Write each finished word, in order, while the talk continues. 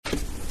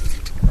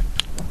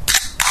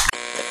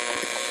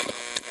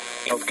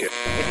Okay.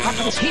 It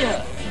happens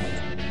here,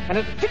 and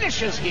it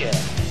finishes here.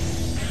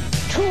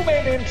 Two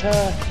men enter,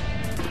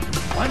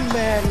 one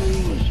man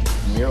leaves.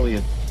 Nearly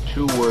a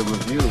 2-word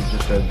review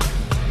just said,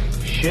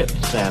 shit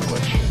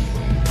sandwich.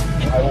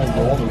 I will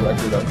roll the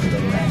record up to the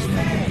next.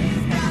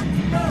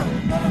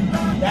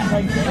 That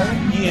right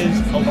there is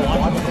a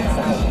logical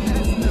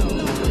fallacy.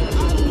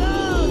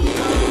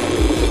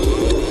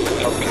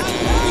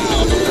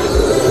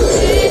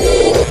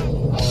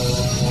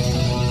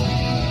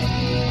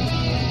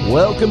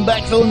 Welcome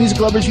back, fellow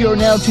music lovers. You are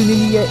now tuned in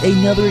to yet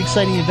another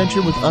exciting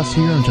adventure with us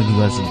here on Junkie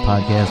Glasses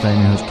Podcast. I'm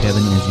your host,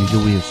 Kevin. As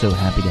usual, we are so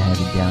happy to have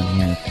you down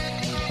here,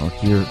 or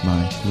here at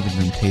my living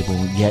room table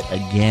yet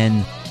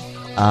again.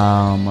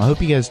 I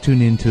hope you guys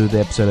tuned into the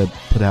episode I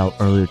put out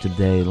earlier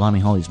today. Lonnie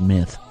Holley's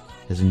Myth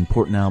is an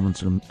important album.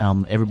 It's an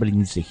album everybody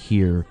needs to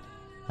hear.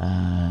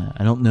 I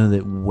don't know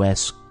that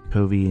Wes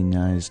Covey and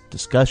I's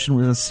discussion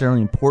was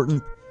necessarily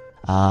important,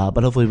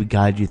 but hopefully we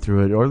guide you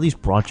through it, or at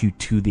least brought you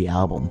to the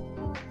album.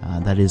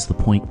 That is the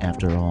point,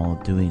 after all,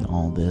 doing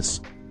all this.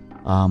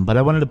 But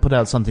I wanted to put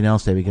out something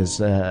else today because,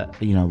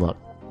 look,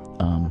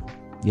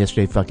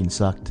 yesterday fucking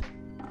sucked.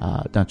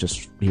 Not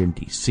just here in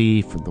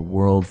DC, for the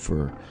world,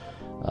 for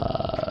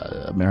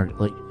America.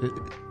 Like,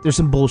 there's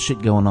some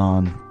bullshit going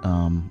on.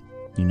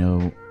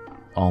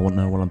 All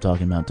know what I'm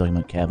talking about. I'm talking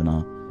about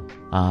Kavanaugh.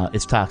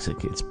 It's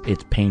toxic.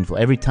 It's painful.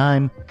 Every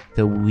time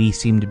that we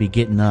seem to be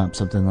getting up,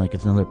 something like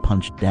it's another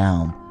punch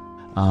down.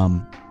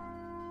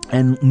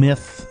 And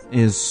Myth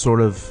is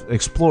sort of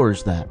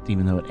explores that,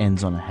 even though it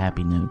ends on a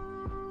happy note.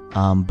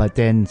 But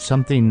then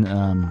something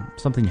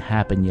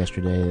happened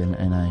yesterday,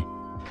 and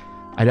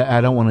I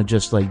don't want to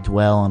just like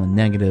dwell on a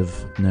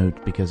negative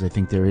note, because I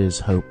think there is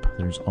hope.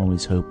 There's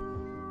always hope.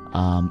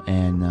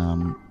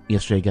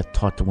 Yesterday I got to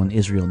talk to one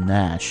Israel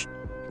Nash.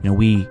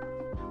 We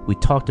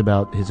talked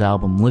about his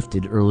album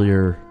Lifted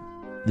earlier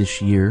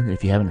this year.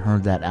 If you haven't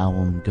heard that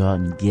album, go out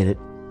and get it.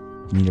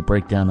 You need a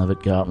breakdown of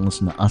it, go out and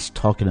listen to us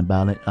talking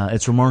about it.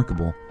 It's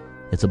remarkable.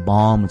 It's a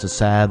balm. It's a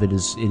salve.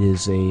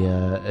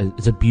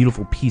 It's a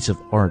beautiful piece of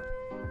art.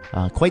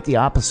 Quite the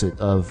opposite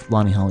of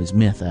Lonnie Holley's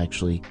Myth,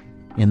 actually,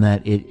 in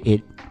that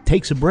it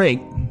takes a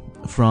break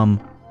from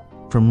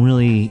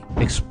really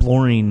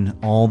exploring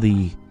all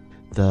the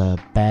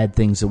bad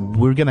things that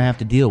we're going to have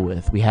to deal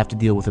with. We have to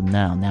deal with them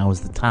now. Now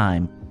is the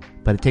time.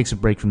 But it takes a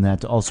break from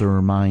that to also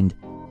remind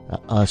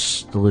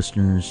us, the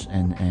listeners,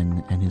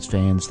 and his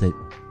fans that,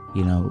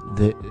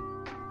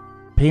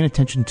 paying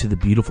attention to the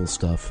beautiful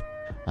stuff,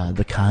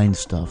 the kind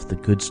stuff, the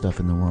good stuff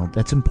in the world,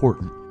 that's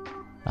important.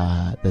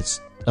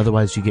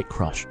 Otherwise you get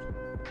crushed.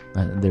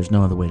 There's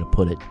no other way to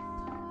put it.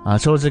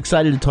 So I was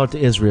excited to talk to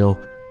Israel,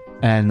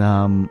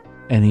 and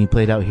he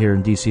played out here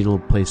in DC, a little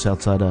place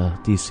outside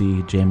of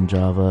DC, Jam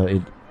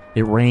Java.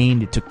 It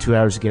rained. It took 2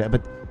 hours to get out,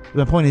 but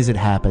the point is, it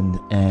happened.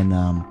 And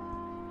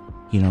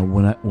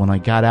when I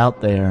got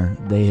out there,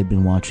 they had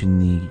been watching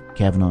the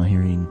Kavanaugh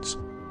hearings,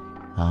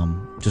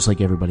 just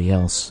like everybody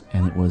else,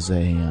 and it was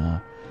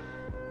a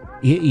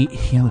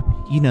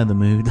the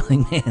mood,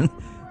 like, man,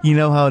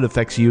 how it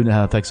affects you and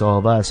how it affects all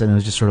of us. And it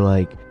was just sort of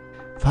like,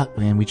 fuck,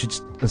 man,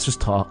 let's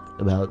just talk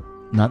about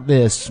not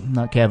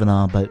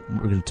Kavanaugh, but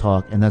we're gonna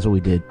talk. And that's what we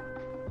did.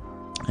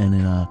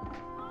 And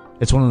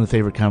it's one of the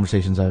favorite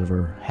conversations I've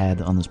ever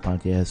had on this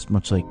podcast,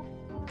 much like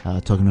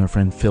talking to our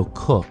friend Phil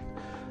Cook.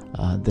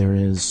 There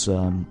is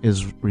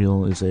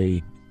Israel is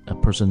a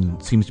person who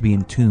seems to be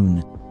in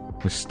tune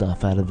with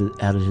stuff out of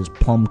his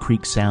Plum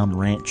Creek Sound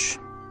Ranch,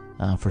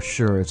 for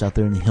sure. It's out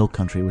there in the hill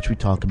country, which we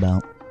talk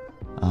about.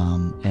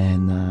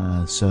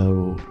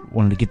 So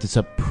wanted to get this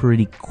up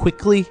pretty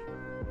quickly.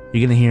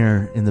 You're gonna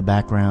hear in the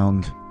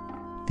background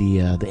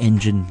the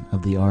engine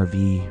of the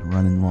RV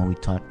running while we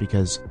talk,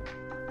 because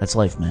that's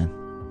life, man.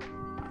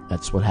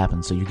 That's what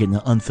happens. So you're getting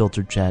an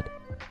unfiltered chat.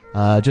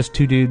 Just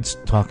two dudes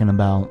talking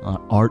about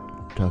art,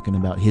 talking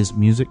about his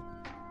music,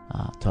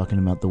 talking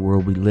about the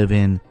world we live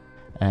in,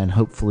 and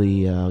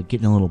hopefully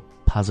getting a little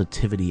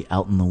positivity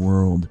out in the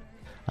world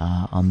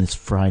on this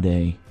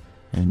Friday,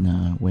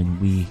 and when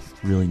we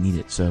really need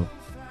it. So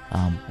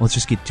let's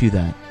just get to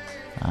that.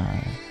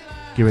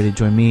 Get ready to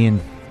join me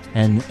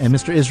and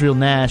Mr. Israel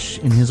Nash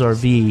in his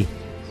RV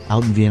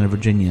out in Vienna,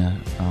 Virginia,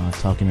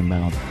 talking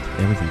about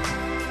everything.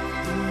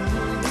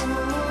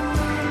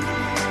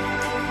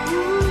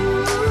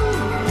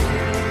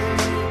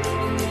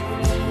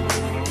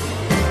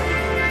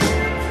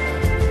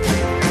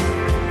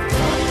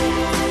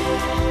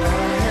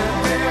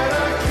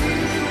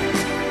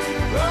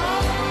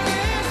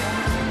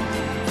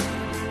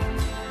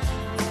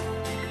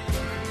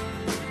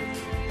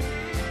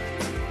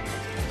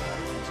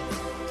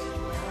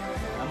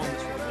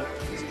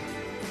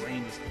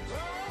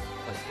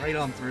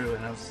 On through,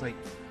 and I was like,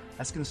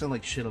 that's gonna sound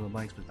like shit on the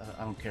mics, but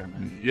I don't care,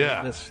 man.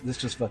 Yeah, this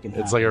just fucking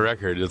happens. It's like a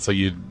record. It's like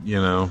you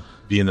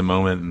be in the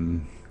moment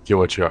and get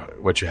what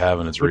you have,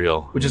 and it's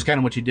real. Which is kind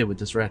of what you did with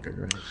this record,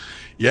 right?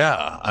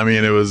 Yeah, I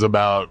mean, it was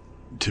about,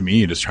 to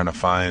me, just trying to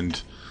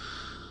find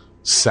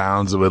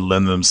sounds that would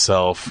lend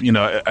themselves. You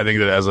know, I think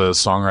that as a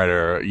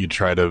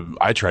songwriter,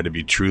 I try to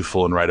be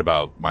truthful and write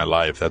about my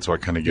life. That's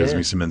what kind of gives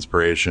me some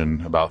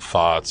inspiration about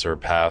thoughts or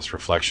past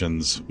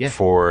reflections,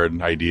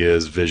 forward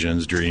ideas,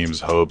 visions, dreams,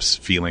 hopes,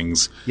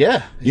 feelings.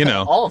 Yeah. You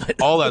know, all of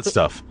it. all that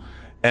stuff.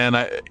 And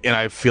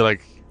I feel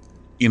like,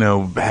 you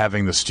know,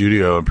 having the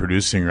studio and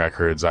producing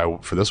records,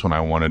 for this one,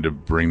 I wanted to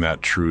bring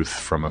that truth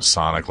from a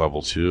sonic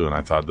level too. And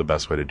I thought the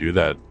best way to do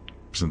that,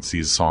 since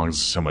these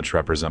songs so much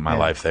represent my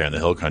life there in the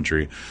hill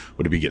country,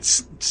 would be get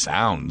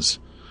sounds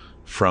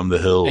from the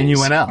hills. And you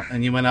went out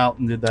and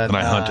did that. And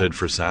I hunted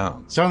for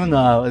sounds. Starting,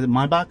 is it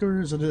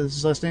Meybacher? Is it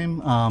his last name?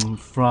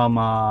 From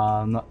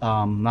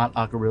not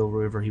Ockerville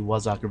River. He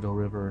was Ockerville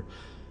River.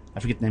 I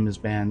forget the name of his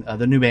band.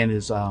 The new band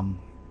is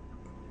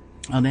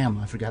oh damn,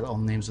 I forgot all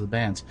the names of the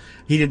bands.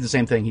 He did the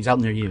same thing. He's out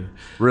near you.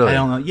 Really? I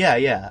don't know.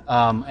 Yeah.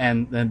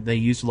 And then they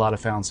used a lot of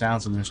found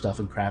sounds in their stuff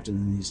and crafted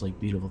in these like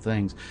beautiful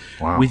things.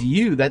 Wow. With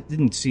you, that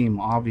didn't seem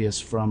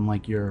obvious from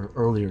like your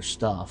earlier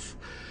stuff.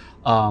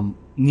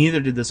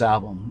 Neither did this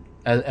album.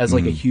 As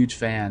like a huge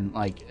fan,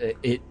 like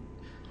it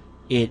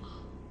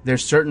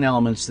there's certain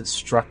elements that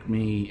struck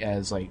me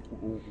as like,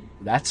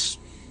 that's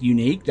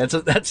unique. And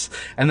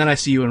then I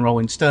see you in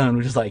Rolling Stone,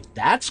 which is like,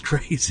 that's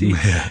crazy.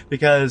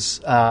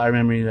 Because I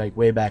remember you like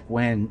way back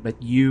when,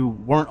 but you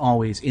weren't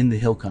always in the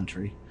hill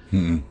country.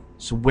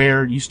 So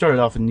where you started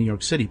off in New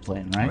York City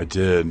playing, right? I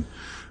did.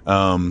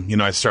 You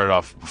know, I started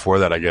off before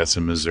that, I guess,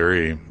 in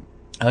Missouri.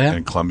 Oh yeah,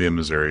 in Columbia,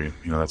 Missouri.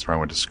 You know, that's where I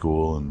went to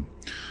school and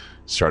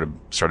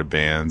started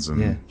bands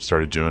and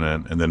started doing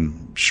it. And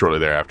then shortly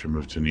thereafter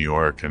moved to New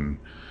York and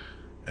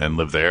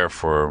lived there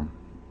for,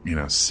 you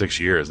know, 6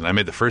 years. And I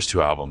made the first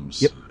two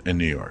albums in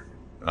New York,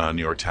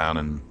 New York Town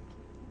and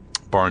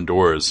Barn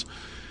Doors.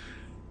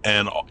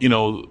 And, you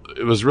know,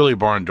 it was really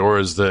Barn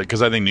Doors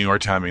because I think New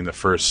York Town being the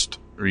first,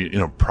 you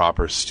know,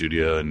 proper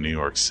studio in New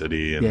York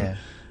City.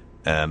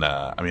 And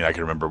I mean, I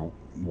can remember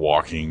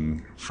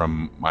walking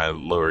from my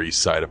Lower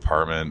East Side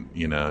apartment,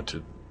 you know,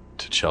 to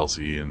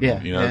Chelsea and,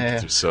 you know,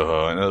 through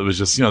Soho. And it was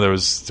just, you know, there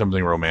was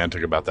something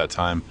romantic about that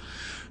time.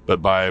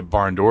 But by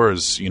Barn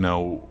Doors, you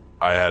know,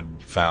 I had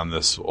found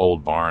this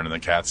old barn in the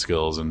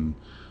Catskills and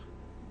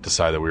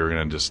decided that we were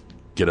going to just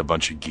get a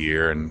bunch of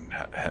gear and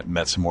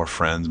met some more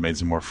friends, made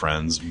some more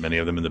friends, many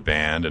of them in the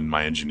band and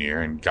my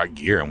engineer, and got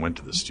gear and went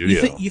to the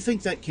studio. You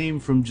think that came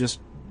from just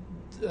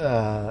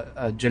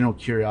a general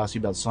curiosity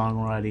about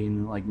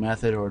songwriting, like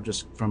method, or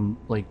just from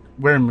like,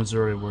 where in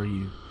Missouri were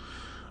you?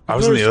 I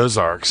was in the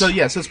Ozarks. So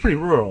yeah, so it's pretty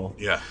rural.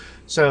 Yeah.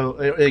 So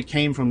it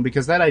came from,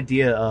 because that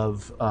idea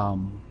of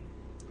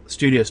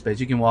studio space,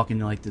 you can walk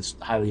into like this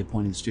highly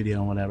appointed studio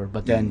and whatever,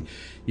 but then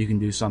you can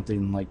do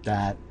something like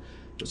that,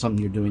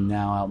 something you're doing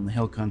now out in the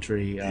hill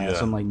country.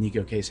 Something like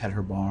Nico Case had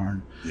her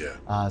barn,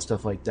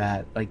 stuff like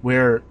that. Like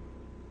why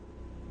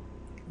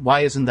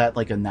isn't that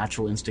like a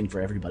natural instinct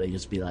for everybody?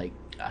 Just be like,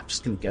 I'm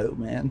just gonna go,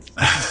 man.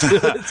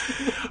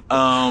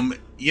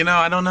 You know,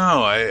 I don't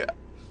know.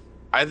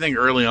 I think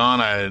early on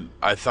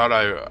I thought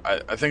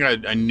I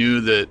think I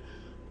knew that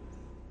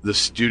the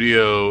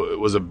studio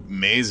was an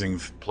amazing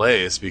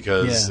place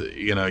because,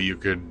 you know, you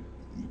could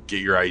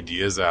get your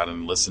ideas out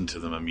and listen to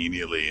them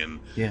immediately. And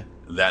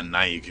that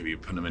night you could be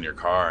putting them in your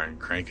car and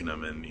cranking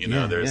them. And, you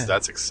know,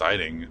 that's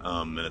exciting.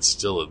 And it's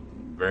still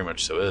very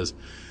much so is.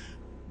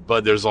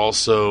 But there's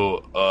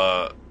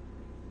also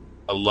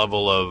a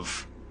level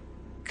of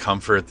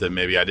comfort that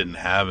maybe I didn't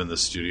have in the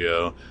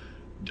studio,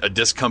 a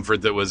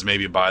discomfort that was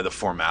maybe by the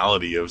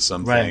formality of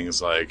some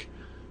things, like,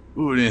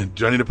 ooh,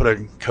 do I need to put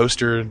a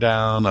coaster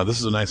down? Oh, this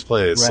is a nice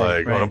place.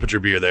 Oh, don't put your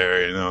beer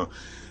there, you know.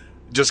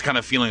 Just kind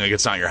of feeling like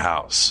it's not your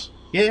house.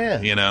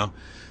 Yeah. You know?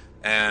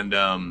 And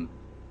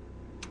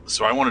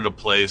so I wanted a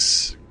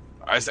place.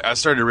 I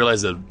started to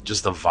realize that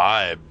just the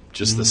vibe,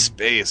 just the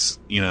space,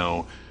 you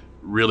know,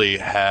 really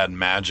had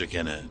magic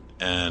in it.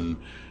 And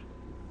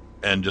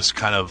just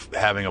kind of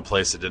having a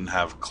place that didn't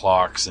have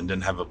clocks and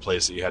didn't have a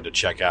place that you had to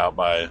check out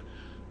by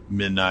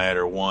midnight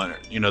or 1,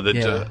 you know,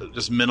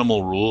 just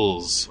minimal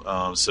rules.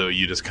 So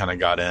you just kind of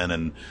got in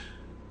and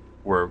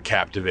were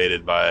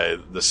captivated by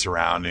the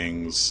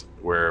surroundings,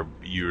 where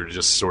you were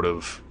just sort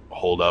of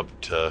holed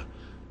up to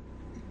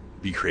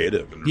be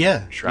creative and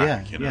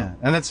track, you know?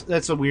 And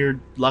that's a weird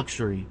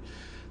luxury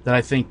that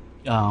I think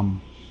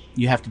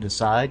you have to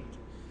decide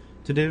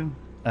to do,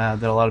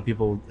 that a lot of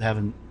people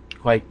haven't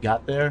quite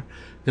got there.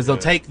 Because they'll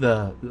take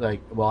the, like,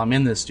 well, I'm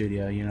in this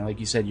studio, you know, like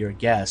you said, you're a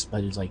guest,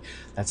 but it's like,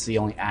 that's the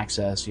only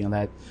access, you know,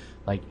 that,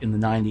 like, in the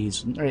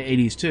 90s or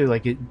 80s too,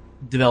 like, it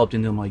developed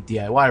into, like,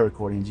 DIY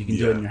recordings. You can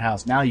do it in your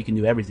house. Now you can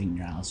do everything in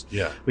your house.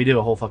 Yeah. We do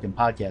a whole fucking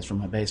podcast from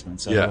my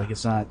basement, so, like,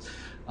 it's not,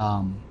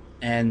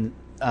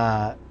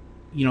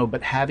 you know,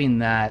 but having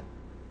that,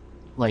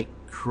 like,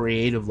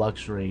 creative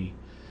luxury,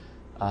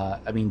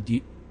 I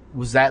mean,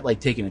 was that, like,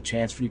 taking a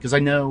chance for you? Because I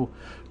know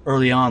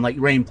early on, like,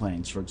 Rain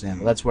Planes, for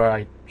example, that's where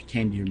I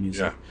came to your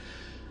music.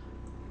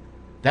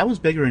 That was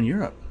bigger in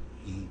Europe.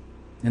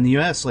 In the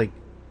US, like,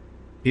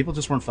 people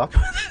just weren't fucking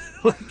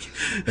with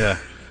it. I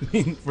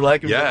mean, for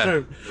lack of a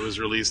better term. It was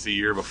released a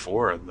year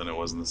before than it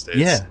was in the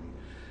States.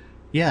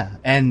 Yeah,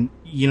 and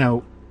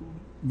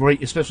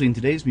right, especially in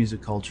today's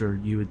music culture,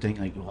 you would think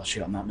like, well,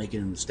 shit, I'm not making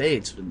it in the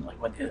States, and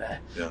like, what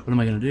am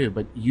I going to do?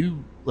 But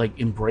you like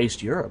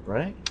embraced Europe,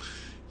 right?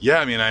 Yeah,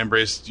 I mean, I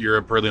embraced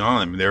Europe early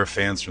on. I mean, they were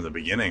fans from the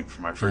beginning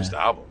for my first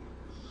album.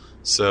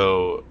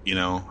 So,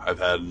 I've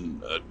had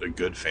a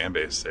good fan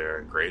base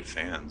there, great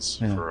fans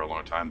for a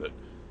long time that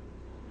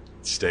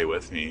stay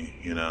with me,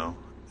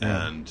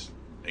 and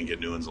get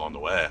new ones along the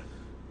way.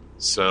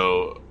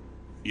 So,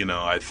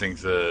 I think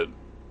that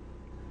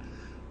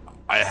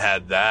I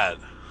had that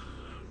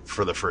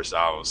for the first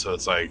album. So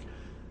it's like,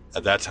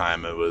 at that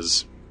time it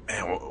was,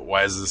 man,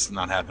 why is this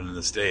not happening in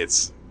the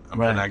States? I'm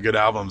putting out good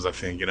albums, I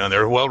think,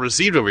 they're well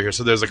received over here.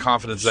 So there's a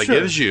confidence that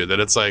gives you that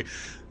it's like,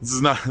 this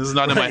is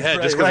not in my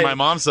head just because my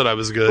mom said I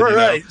was good.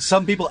 Right.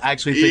 Some people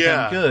actually think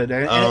I'm good.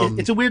 And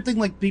it's a weird thing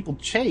like people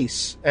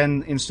chase,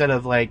 and instead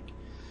of like,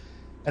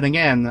 and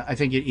again, I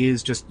think it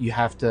is just,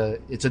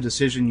 it's a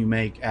decision you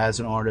make as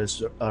an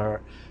artist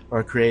or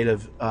a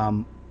creative.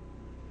 And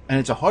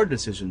it's a hard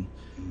decision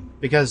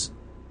because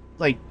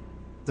like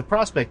the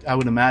prospect, I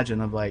would imagine,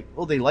 of like,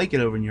 well, they like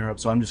it over in Europe,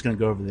 so I'm just going to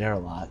go over there a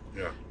lot.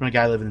 Yeah. When a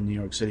guy living in New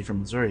York City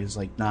from Missouri is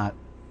like not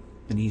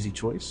an easy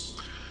choice.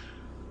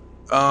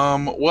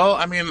 Well,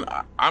 I mean,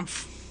 I'm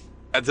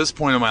at this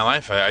point in my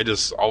life,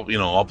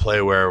 I'll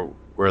play where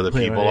the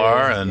people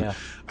are, and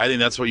I think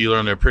that's what you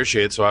learn to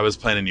appreciate. So I was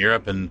playing in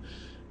Europe and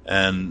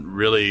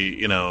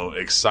really,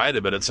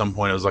 excited, but at some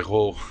point I was like,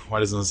 well, why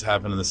doesn't this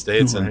happen in the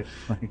States? And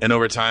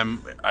over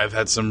time, I've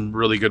had some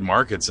really good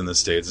markets in the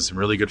States and some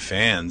really good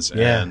fans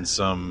and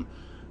some,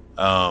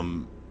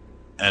 and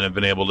have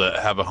been able to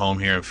have a home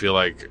here and feel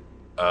like,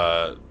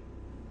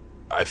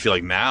 I feel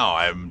like now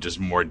I'm just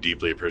more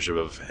deeply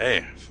appreciative of,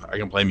 hey, I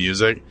can play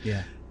music.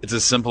 Yeah. It's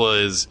as simple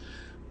as,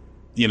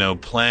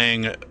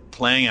 playing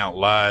out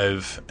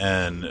live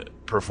and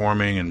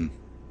performing and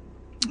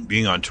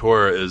being on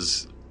tour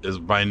is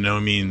by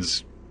no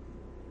means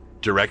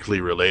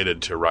directly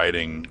related to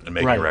writing and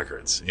making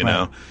records, you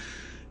know?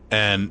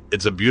 And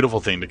it's a beautiful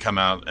thing to come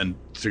out and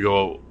to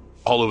go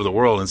all over the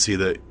world and see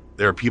that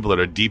there are people that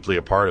are deeply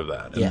a part of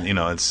that.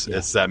 And,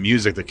 it's that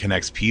music that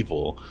connects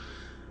people.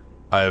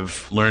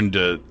 I've learned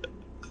to,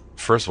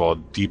 first of all,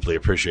 deeply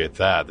appreciate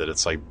that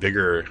it's like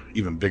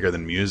even bigger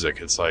than music.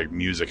 It's like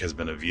music has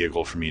been a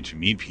vehicle for me to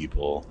meet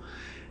people.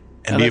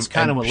 And that's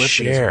kind of what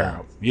Lifted is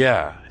about.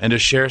 Yeah. And to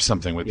share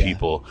something with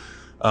people.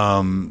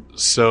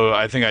 So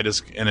I think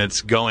and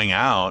it's going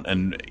out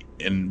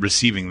and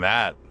receiving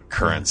that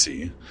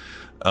currency,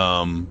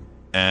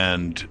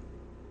 and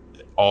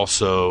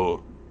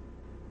also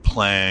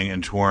playing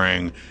and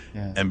touring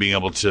and being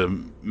able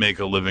to make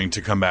a living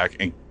to come back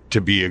and to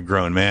be a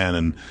grown man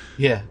and,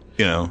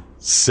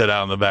 sit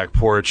out on the back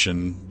porch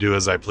and do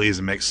as I please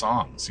and make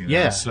songs,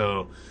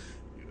 So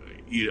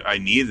I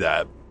need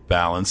that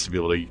balance to be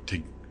able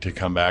to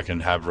come back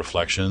and have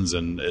reflections,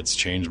 and it's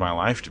changed my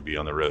life to be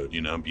on the road,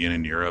 being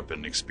in Europe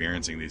and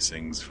experiencing these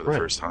things for the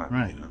first time.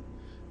 Right.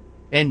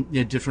 And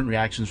different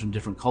reactions from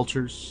different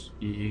cultures.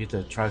 You get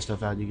to try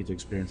stuff out. You get to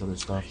experience other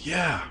stuff.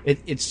 Yeah.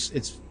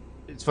 It's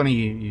funny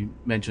you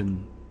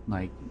mentioned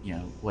like,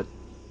 what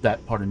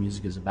that part of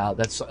music is about.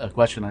 That's a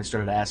question I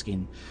started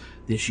asking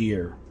this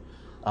year.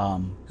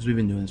 Because we've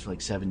been doing this for like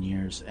 7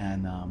 years,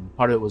 and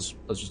part of it was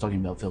I was just talking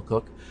about Phil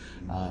Cook.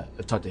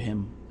 I've talked to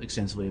him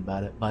extensively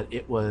about it, but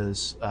it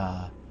was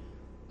I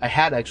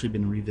had actually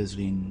been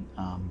revisiting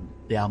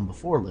the album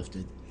before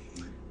Lifted,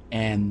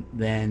 and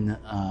then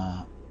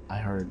I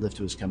heard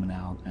Lifted was coming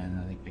out, and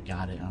I think I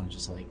got it, and I was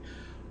just like,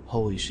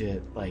 holy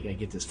shit, like I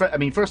get this. I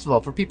mean, first of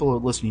all, for people who are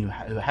listening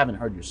who haven't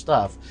heard your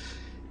stuff,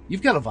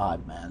 you've got a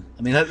vibe, man.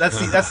 I mean,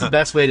 that's the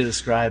best way to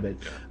describe it.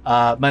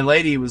 My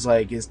lady was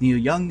like, "Is Neil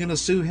Young gonna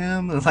sue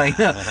him?" And like,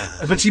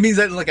 but she means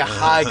that in like a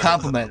high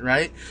compliment,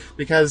 right?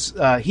 Because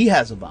he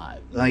has a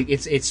vibe. Like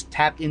it's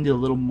tapped into a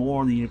little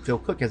more than Phil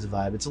Cook has a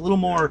vibe. It's a little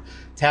more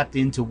tapped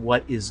into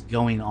what is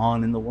going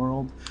on in the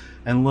world,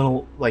 and a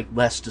little like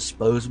less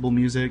disposable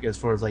music as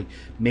far as like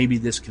maybe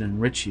this can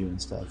enrich you and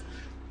stuff.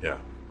 Yeah,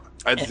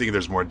 I think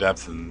there's more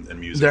depth in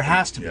music. There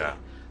has to be. Yeah.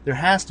 There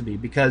has to be,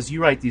 because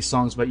you write these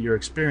songs about your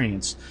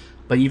experience,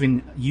 but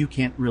even you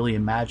can't really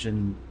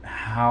imagine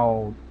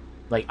how,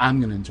 like, I'm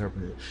going to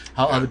interpret it,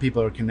 how other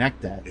people are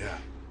connect that. Yeah.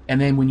 And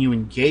then when you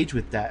engage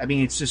with that, I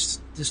mean, it's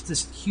just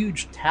this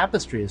huge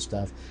tapestry of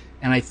stuff.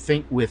 And I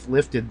think with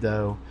Lifted,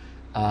 though,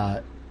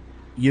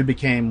 you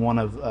became one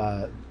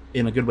of,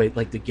 in a good way,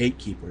 like the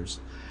gatekeepers.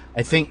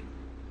 I think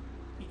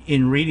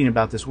in reading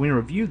about this, when we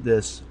reviewed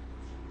this,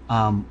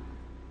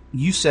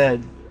 you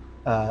said,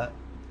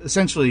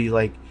 essentially,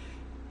 like,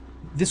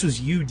 this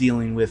was you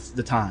dealing with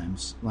the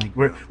times. Like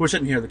we're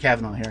sitting here at the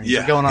Kavanaugh hearings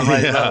going on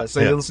right now. So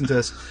you listen to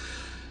this,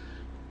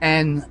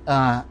 and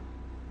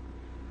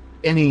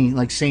any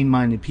like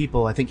sane-minded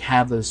people, I think,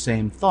 have those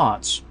same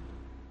thoughts.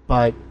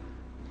 But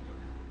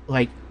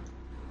like,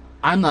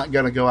 I'm not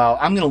gonna go out.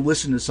 I'm gonna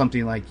listen to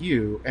something like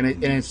you, and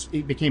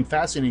it became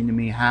fascinating to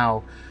me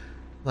how,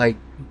 like,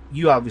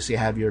 you obviously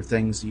have your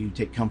things that you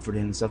take comfort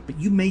in and stuff, but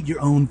you made your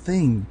own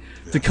thing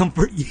to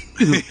comfort you.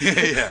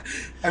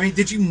 I mean,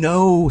 did you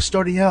know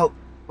starting out?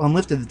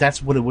 Unlifted,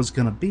 that's what it was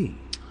going to be.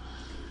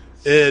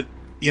 It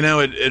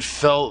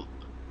felt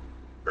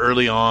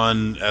early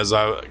on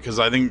because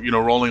I think,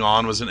 Rolling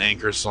On was an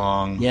anchor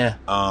song. Yeah.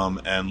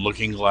 And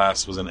Looking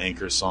Glass was an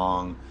anchor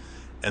song.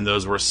 And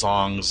those were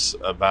songs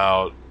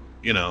about,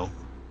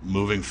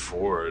 moving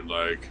forward.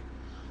 Like,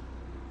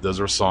 those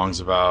were songs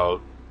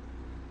about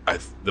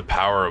the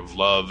power of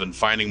love and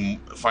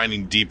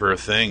finding deeper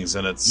things.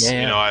 And it's,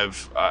 I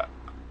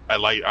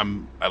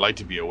like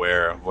to be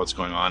aware of what's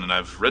going on. And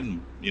I've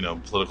written,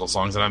 political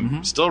songs, and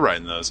I'm still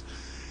writing those.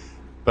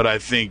 But I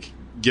think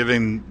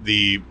given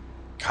the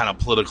kind of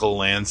political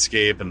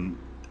landscape and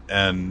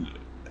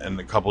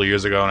a couple of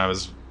years ago when I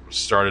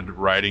started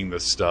writing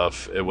this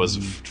stuff, it was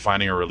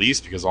finding a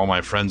release because all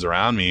my friends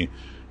around me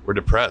were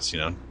depressed.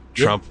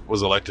 Trump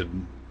was elected,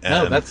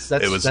 and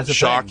it was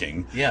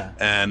shocking. Yeah.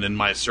 And in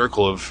my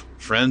circle of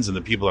friends and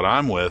the people that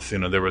I'm with,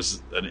 there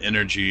was an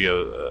energy,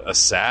 a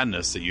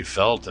sadness that you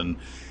felt, and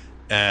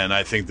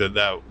I think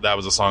that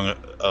was a song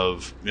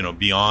of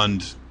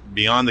beyond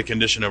the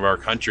condition of our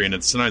country,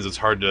 and sometimes it's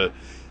hard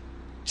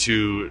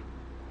to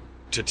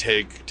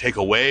take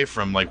away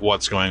from like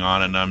what's going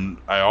on, and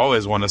I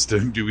always want us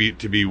to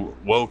be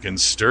woke and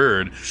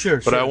stirred.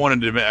 Sure. But I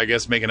wanted to, I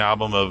guess, make an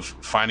album of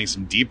finding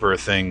some deeper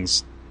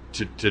things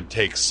to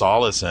take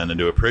solace in and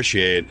to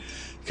appreciate,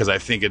 because I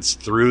think it's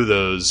through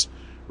those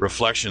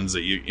reflections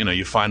that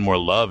you find more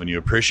love and you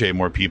appreciate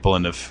more people,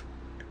 and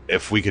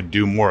if we could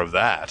do more of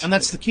that, and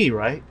that's the key,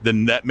 right?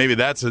 Then maybe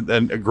that's a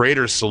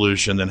greater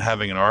solution than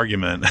having an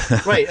argument,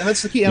 right? And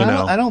that's the key. And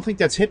I don't think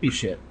that's hippie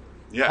shit.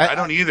 Yeah, I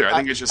don't either. I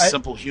think it's just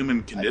simple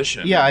human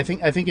condition. I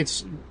think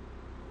it's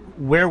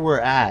where we're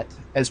at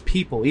as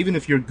people. Even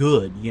if you're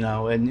good,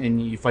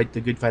 and you fight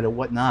the good fight or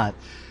whatnot,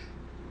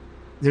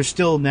 there's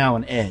still now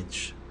an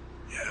edge.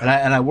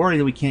 Yeah. And I worry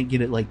that we can't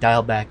get it like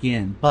dialed back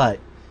in. But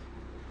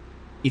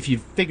if you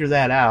figure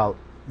that out,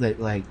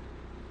 that like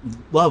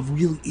love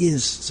really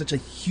is such a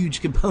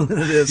huge component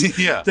of this.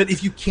 Yeah. That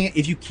if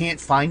you can't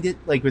find it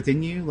like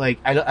within you, like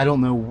I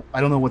don't know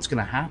what's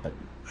going to happen.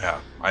 Yeah,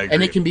 I agree.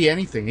 And it can be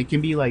anything. It can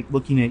be like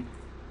looking at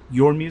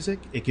your music.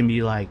 It can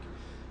be like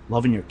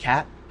loving your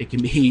cat. It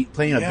can be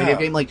playing a video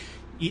game. Like,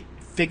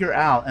 figure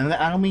out, and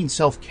I don't mean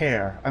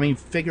self-care. I mean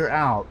figure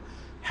out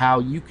how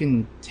you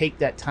can take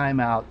that time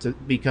out to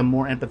become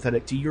more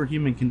empathetic to your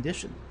human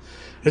condition.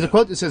 There's a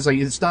quote that says, like,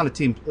 it's not a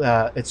team.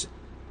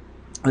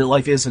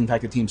 Life is in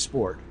fact a team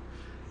sport.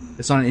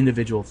 It's not an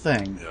individual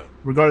thing,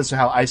 regardless of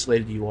how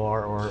isolated you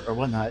are or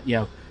whatnot.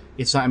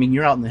 It's not. I mean,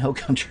 you're out in the hill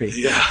country.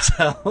 Yeah.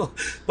 So,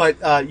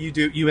 but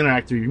you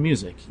interact through your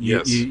music.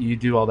 You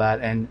do all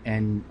that,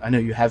 and I know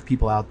you have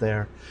people out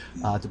there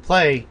to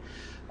play,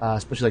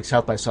 especially like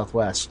South by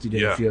Southwest. You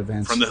did a few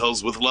events. From the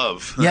Hills with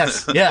Love.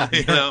 Yes.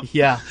 Yeah.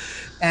 Yeah.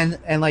 And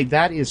like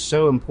that is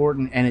so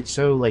important, and it's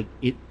so like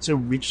it so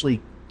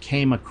richly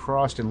came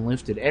across and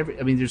lifted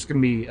there's going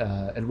to be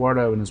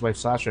Eduardo and his wife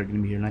Sasha are going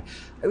to be here tonight.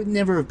 I would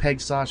never have pegged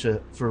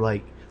Sasha for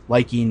like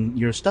liking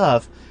your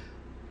stuff.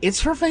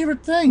 It's her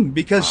favorite thing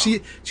because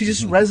she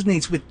just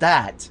resonates with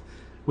that,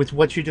 with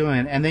what you're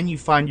doing, and then you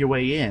find your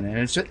way in, and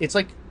it's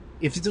like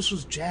if this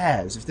was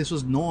jazz, if this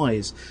was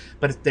noise,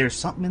 but if there's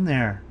something in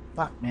there,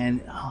 fuck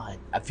man,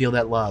 I feel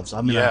that love, so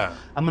I'm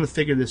gonna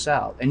figure this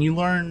out, and you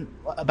learn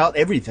about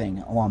everything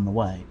along the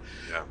way.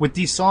 Yeah. With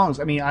these songs,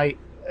 I mean,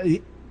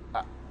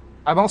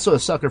 I'm also a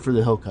sucker for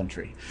the hill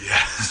country.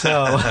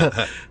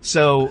 Yeah.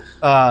 So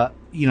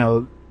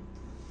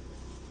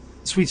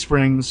Sweet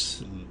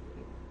Springs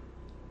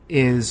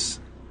is,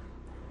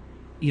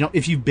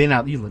 if you've been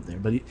out, you live there,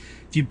 but if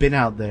you've been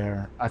out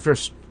there, I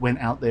first went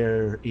out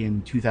there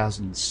in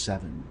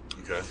 2007.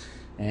 Okay.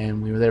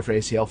 And we were there for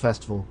ACL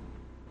Festival,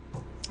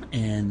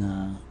 and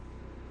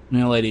me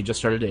and a lady just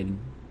started dating,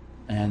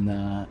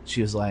 and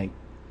she was like,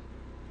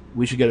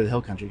 we should go to the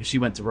hill country, because she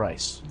went to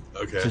Rice.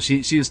 Okay. So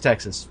she was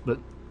Texas, but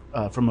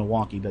from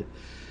Milwaukee,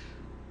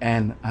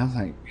 and I was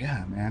like,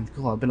 yeah, man,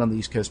 cool. I've been on the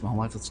East Coast my whole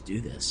life. Let's do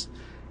this.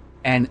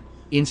 And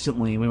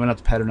instantly, we went up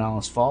to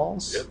Pedernales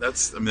Falls. Yeah,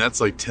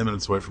 that's like 10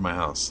 minutes away from my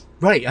house.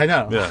 Right, I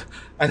know. Yeah,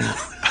 I know.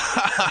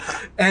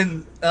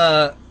 And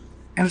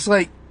it's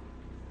like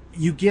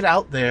you get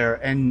out there,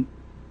 and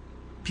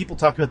people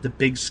talk about the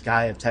big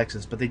sky of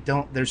Texas, but they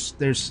don't.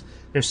 There's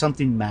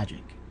something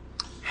magic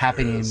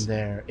happening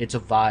there. It's a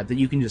vibe that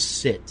you can just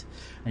sit,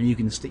 and you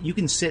can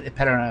sit at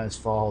Pedernales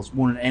Falls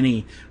more than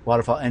any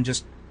waterfall, and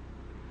just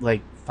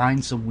like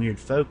find some weird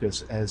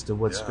focus as to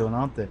what's going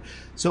on there.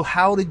 So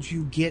how did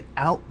you get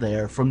out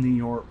there from New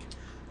York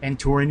and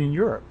touring in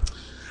Europe?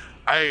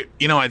 I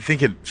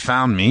think it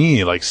found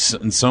me, like,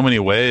 in so many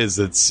ways.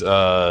 It's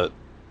my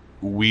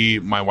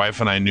wife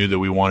and I knew that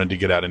we wanted to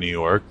get out of New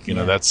York.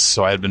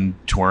 So I had been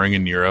touring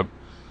in Europe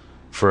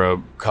for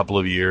a couple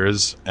of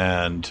years,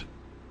 and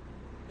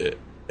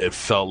it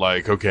felt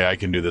like, okay, I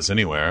can do this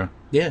anywhere.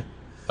 Yeah.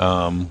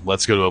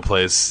 Let's go to a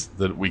place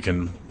that we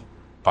can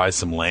buy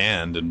some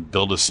land and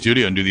build a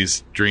studio and do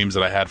these dreams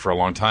that I had for a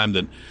long time.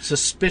 That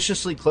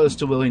suspiciously close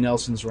to Willie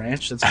Nelson's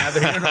ranch. That's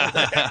happening over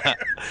there.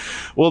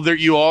 Well,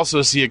 you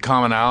also see a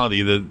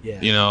commonality that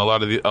a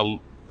lot of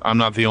I'm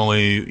not the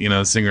only,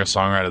 singer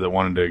songwriter that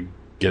wanted to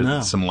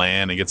get some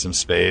land and get some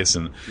space.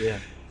 And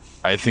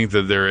I think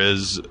that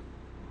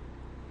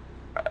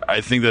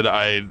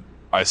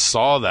I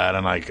saw that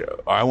and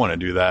I want to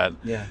do that.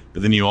 Yeah.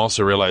 But then you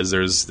also realize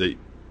there's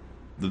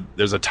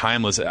a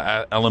timeless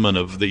element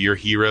of your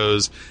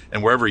heroes,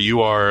 and wherever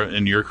you are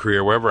in your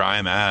career, wherever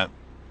I'm at,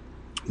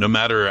 no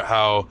matter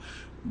how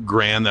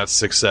grand that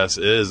success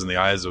is in the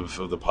eyes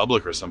of the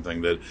public or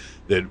something,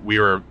 that we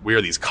are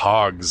these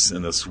cogs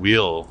in this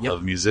wheel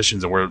of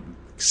musicians, and we're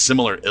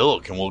similar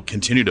ilk, and we'll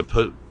continue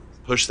to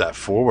push that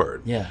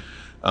forward. Yeah.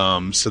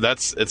 So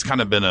it's kind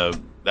of been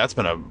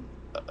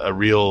a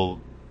real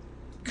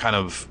kind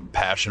of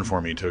passion for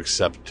me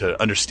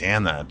to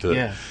understand that,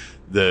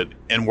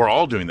 and we're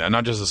all doing that,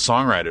 not just as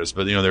songwriters,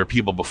 but there are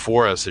people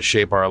before us that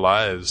shape our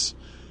lives.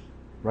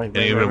 Right, and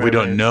even if we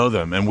don't know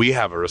them, and we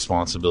have a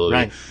responsibility,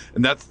 right.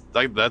 And that's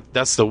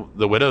the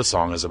Widow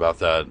song is about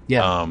that.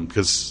 Yeah.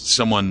 Because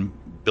someone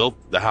built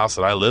the house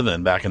that I live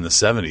in back in the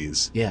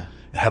 70s. Yeah.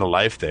 Had a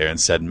life there and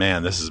said,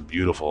 "Man, this is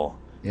beautiful.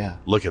 Yeah.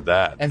 Look at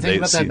that." And think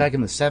about that back in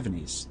the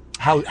 70s.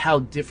 How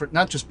different,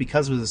 not just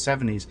because it was the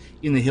 70s,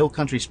 in the Hill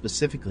Country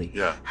specifically.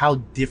 Yeah. How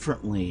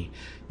differently,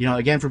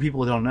 again, for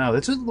people who don't know,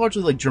 it's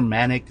largely like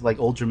Germanic, like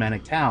old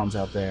Germanic towns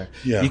out there.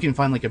 Yeah. You can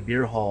find like a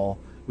beer hall.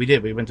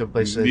 We went to a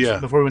place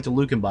before we went to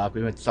Lukenbach,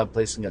 we went to some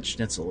place and got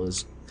schnitzel.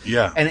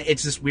 And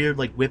it's this weird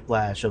like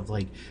whiplash of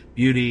like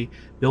beauty,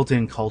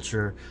 built-in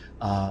culture,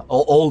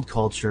 old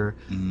culture,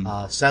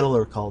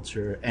 settler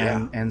culture,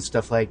 and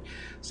stuff like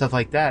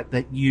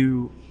that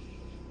you,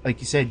 like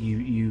you said,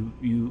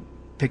 you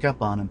pick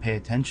up on and pay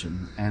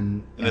attention,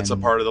 and it's a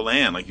part of the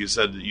land, like you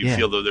said. You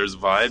feel that there's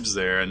vibes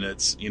there, and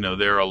it's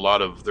there are a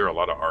lot of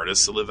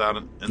artists that live out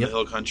in the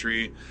Hill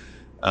Country.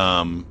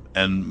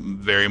 And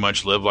very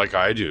much live like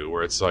I do,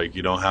 where it's like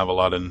you don't have a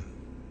lot of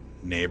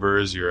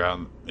neighbors. You're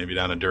out maybe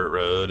down a dirt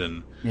road,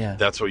 and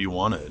that's what you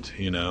wanted,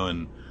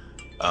 and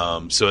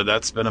so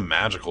that's been a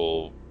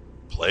magical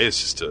place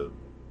just to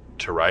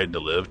ride and to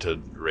live,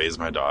 to raise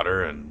my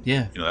daughter, and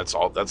that's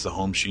the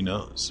home she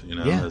knows,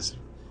 is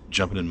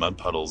jumping in mud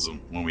puddles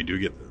when we do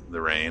get the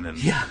rain, and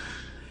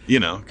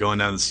going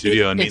down to the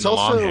studio and meeting the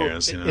long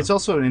hairs. It's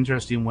also an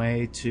interesting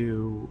way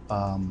to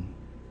I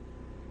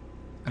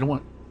don't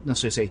want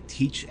necessarily say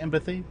teach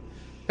empathy,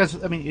 because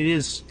it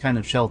is kind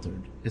of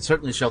sheltered. It's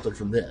certainly sheltered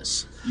from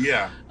this.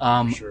 Yeah,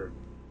 sure.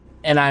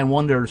 And I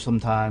wonder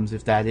sometimes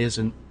if that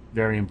isn't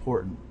very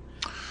important,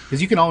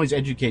 because you can always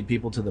educate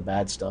people to the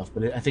bad stuff,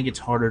 but I think it's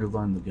harder to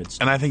learn the good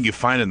stuff. And I think you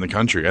find it in the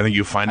country. I think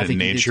you find it in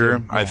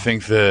nature. Yeah. I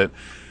think that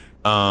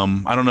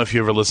I don't know if you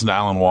ever listened to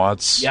Alan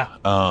Watts. Yeah.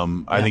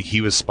 I think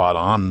he was spot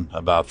on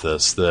about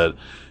this, that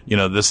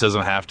this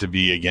doesn't have to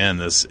be, again,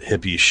 this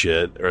hippie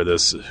shit or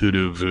this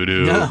hoodoo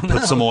voodoo,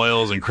 put some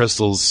oils and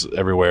crystals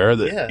everywhere.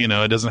 That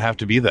it doesn't have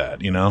to be that.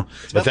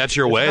 If that's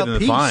your way, then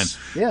it's fine.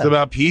 Yeah. It's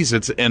about peace.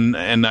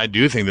 And I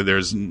do think that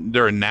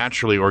there are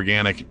naturally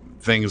organic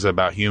things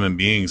about human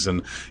beings,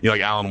 and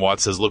like Alan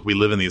Watts says, look, we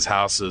live in these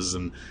houses,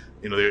 and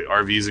the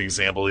RV's an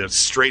example.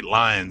 Straight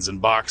lines and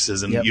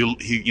boxes, and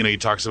he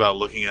talks about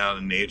looking out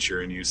in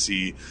nature, and you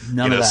see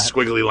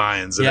squiggly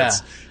lines, and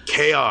it's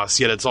chaos,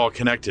 yet it's all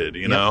connected.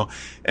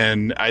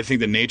 And I think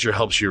that nature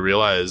helps you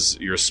realize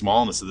your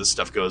smallness, that this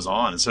stuff goes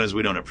on, and sometimes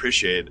we don't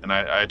appreciate. And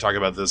I talk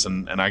about this,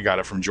 and I got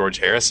it from George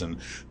Harrison,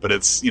 but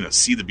it's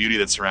see the beauty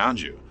that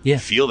surrounds you,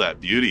 feel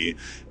that beauty.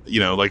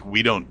 Like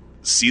we don't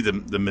see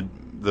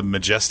the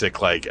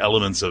majestic like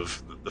elements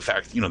of the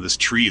fact, this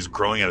tree is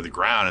growing out of the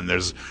ground, and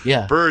there's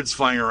birds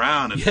flying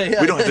around, and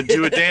we don't have to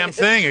do a damn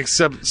thing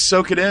except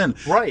soak it in.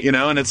 Right.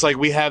 And it's like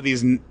we have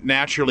these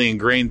naturally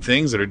ingrained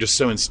things that are just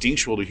so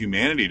instinctual to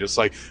humanity, just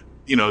like,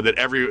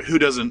 that who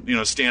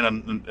doesn't,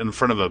 stand in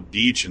front of a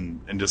beach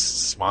and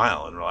just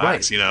smile and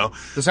relax,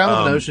 The sound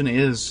of an ocean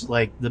is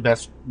like the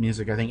best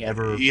music I think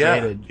ever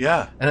created.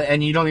 Yeah.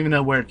 And you don't even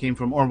know where it came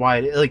from or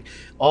why like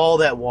all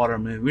that water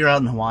moved. We were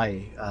out in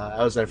Hawaii.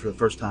 I was there for the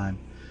first time.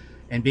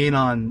 And being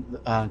on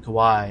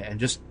Kauai, and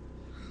just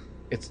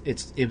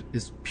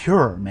it's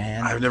pure,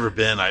 man. I've never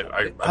been. I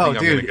think I'm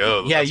gonna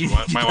go. Yeah,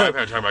 my wife and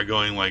I are talking about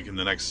going like in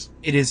the next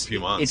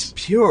few months. It's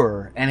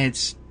pure,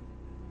 and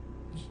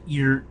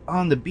you're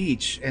on the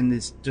beach, and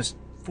this just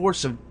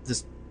force of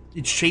this.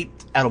 It's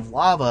shaped out of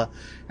lava,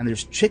 and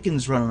there's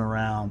chickens running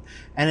around,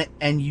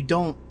 and you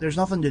don't. There's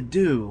nothing to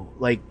do.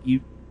 Like you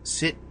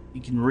sit,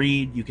 you can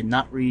read, you can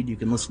not read, you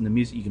can listen to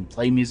music, you can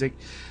play music.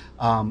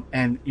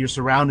 And you're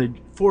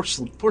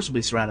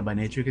forcibly surrounded by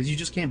nature, because you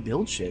just can't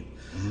build shit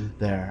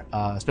there,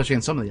 especially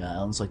on some of the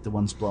islands, like the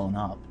ones blowing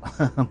up.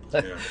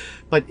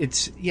 But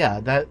it's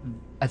that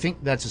I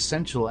think that's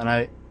essential, and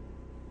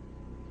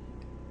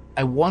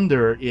I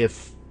wonder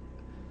if,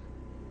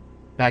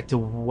 back to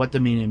what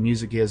the meaning of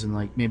music is, and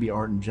like maybe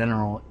art in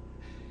general,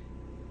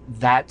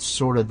 that's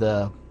sort of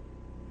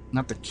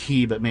not the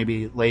key, but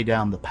maybe lay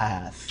down the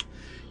path,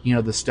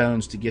 the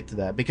stones to get to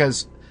that,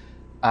 because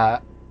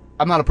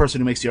I'm not a person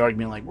who makes the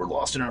argument like we're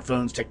lost in our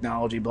phones,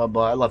 technology, blah,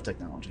 blah. I love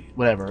technology,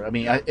 whatever. I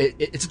mean,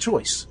 it's a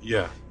choice.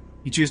 Yeah.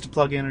 You choose to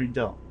plug in or you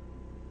don't.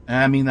 And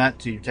I mean that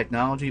to your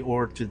technology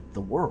or to the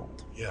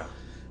world. Yeah.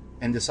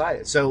 And decide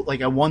it. So,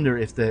 like, I wonder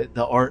if the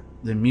art,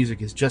 the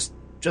music is just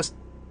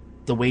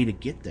the way to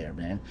get there,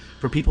 man,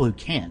 for people who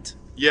can't.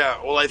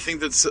 Yeah, well, I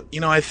think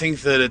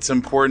that it's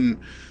important.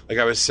 Like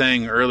I was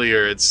saying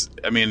earlier,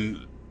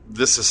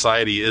 this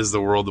society is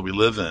the world that we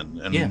live in,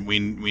 and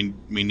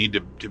we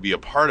need to be a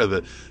part of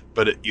it.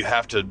 But you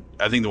have to.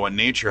 I think that what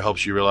nature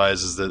helps you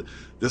realize is that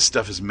this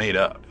stuff is made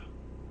up.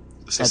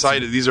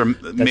 Society, these are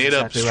made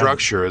up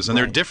structures, and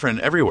they're different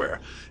everywhere,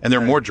 and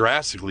they're more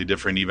drastically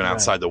different even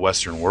outside the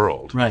Western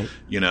world. Right.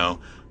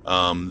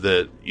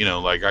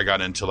 Like I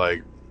got into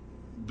like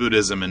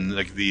Buddhism and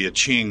like the I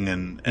Ching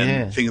and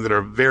things that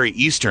are very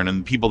Eastern,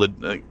 and people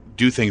that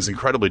do things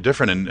incredibly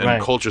different,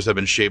 and cultures have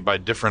been shaped by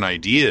different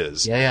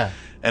ideas. Yeah.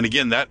 And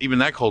again,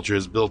 that culture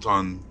is built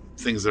on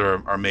things that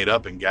are made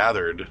up and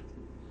gathered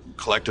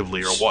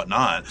collectively or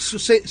whatnot. So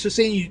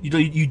saying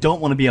you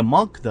don't want to be a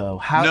monk though.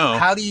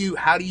 How do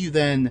you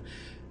then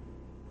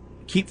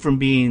keep from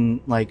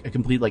being like a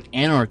complete like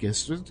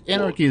anarchist?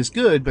 Anarchy is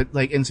good, but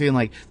like and saying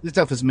like this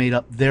stuff is made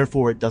up,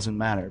 therefore it doesn't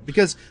matter,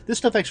 because this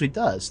stuff actually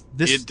does.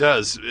 It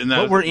does. And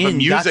what we're in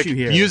got you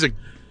here.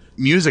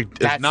 Music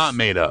is not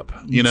made up.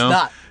 You know,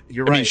 not.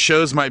 You're right. I mean,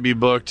 shows might be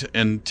booked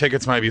and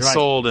tickets might be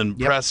sold and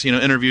press,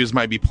 interviews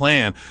might be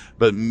planned,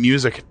 but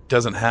music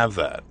doesn't have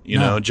that,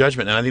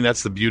 judgment. And I think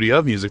that's the beauty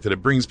of music, that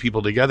it brings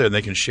people together and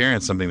they can share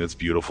in something that's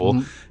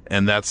beautiful.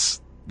 And that's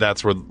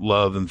where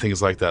love and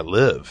things like that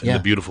live, in the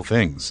beautiful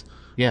things.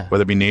 Yeah.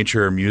 Whether it be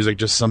nature or music,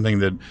 just something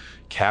that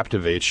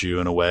captivates you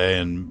in a way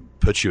and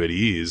puts you at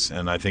ease.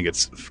 And I think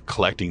it's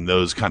collecting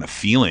those kind of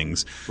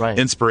feelings,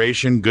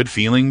 inspiration, good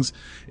feelings.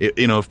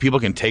 If people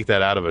can take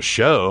that out of a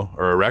show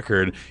or a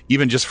record,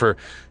 even just for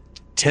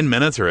 10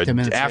 minutes or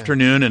an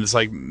afternoon, and it's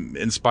like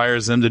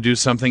inspires them to do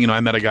something.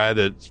 I met a guy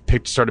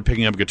that started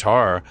picking up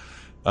guitar,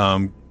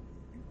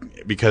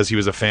 because he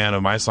was a fan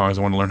of my songs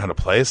and wanted to learn how to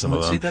play some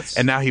of them.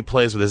 And now he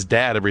plays with his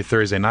dad every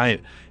Thursday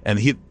night. And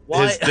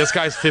this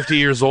guy's 50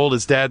 years old.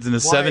 His dad's in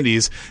his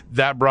 70s.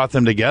 That brought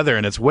them together,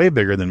 and it's way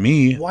bigger than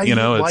me. Why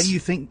do you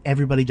think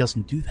everybody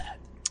doesn't do that?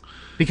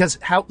 Because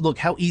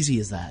how easy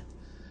is that?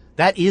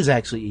 That is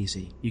actually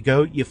easy. You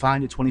go, you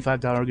find a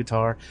 $25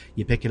 guitar,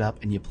 you pick it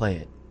up and you play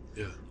it.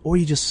 Yeah. Or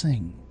you just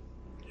sing.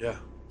 Yeah.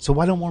 So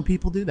why don't more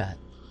people do that?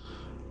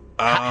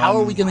 How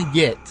are we going to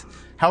get...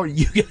 How are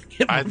you going to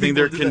get? I think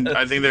they're,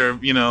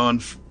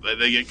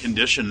 they get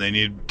conditioned. They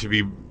need to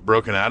be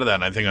broken out of that.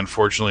 And I think,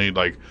 unfortunately,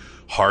 like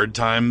hard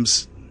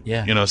times,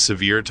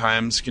 severe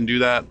times can do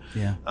that.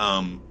 Yeah.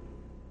 I'm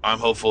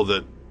hopeful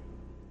that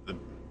the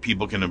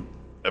people can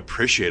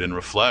appreciate and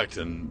reflect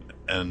and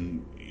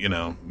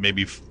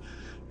maybe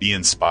be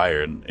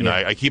inspired.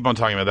 I keep on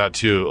talking about that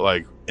too,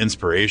 like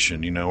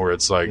inspiration. Where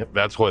it's like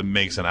that's what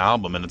makes an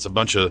album, and it's a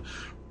bunch of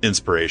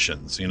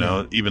inspirations.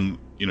 Even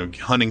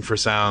hunting for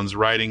sounds,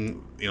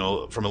 writing,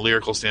 from a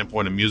lyrical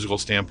standpoint, a musical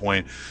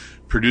standpoint,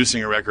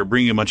 producing a record,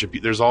 bringing a bunch of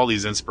people. There's all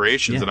these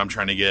inspirations that I'm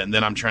trying to get, and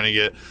then I'm trying to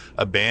get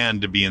a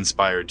band to be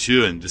inspired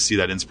too, and to see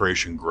that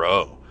inspiration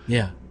grow.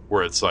 Yeah,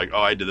 where it's like,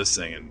 oh, I did this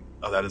thing,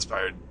 and that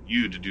inspired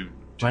you to do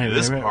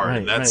this part,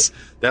 and that's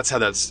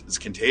how it's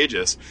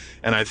contagious.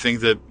 And I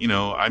think that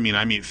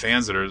I meet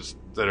fans that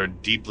are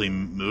deeply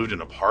moved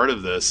and a part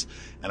of this,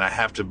 and I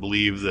have to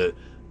believe that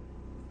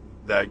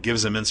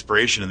gives them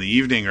inspiration in the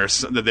evening, or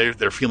that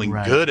they're feeling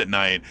good at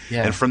night.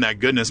 Yeah. And from that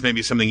goodness,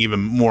 maybe something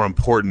even more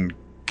important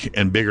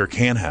and bigger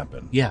can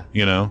happen. Yeah.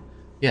 Yeah.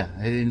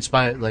 It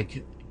inspire,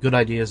 like, good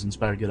ideas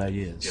inspire good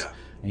ideas. Yeah.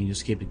 And you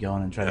just keep it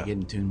going and try to get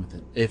in tune with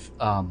it.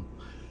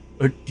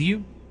 Or do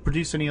you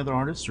produce any other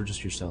artists or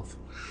just yourself?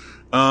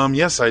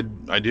 Yes, I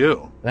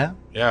do. Yeah?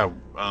 Yeah.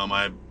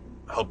 I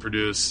helped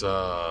produce,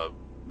 the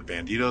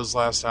Bandidos'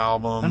 last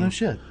album. Oh, no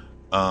shit.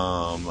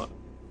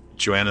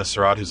 Joanna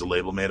Serrat, who's a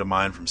label mate of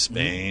mine from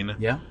Spain.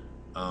 Yeah.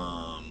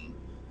 And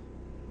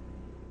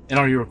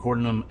are you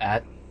recording them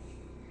at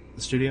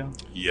the studio?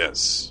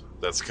 Yes.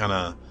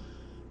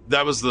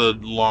 That was the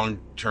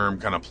long-term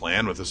kind of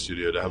plan with the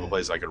studio, to have a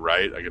place I could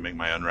write, I could make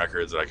my own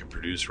records, that I could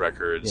produce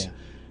records. Yeah.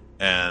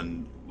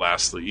 And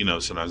lastly,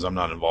 sometimes I'm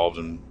not involved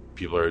in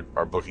people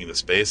are booking the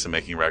space and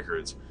making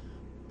records,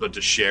 but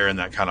to share in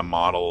that kind of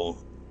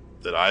model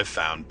that I've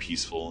found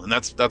peaceful. And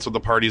that's what the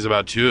party's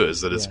about too,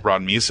 is that it's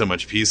brought me so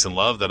much peace and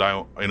love that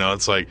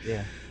it's like,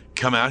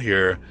 come out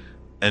here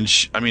and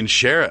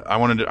share it. I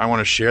want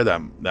to share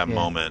that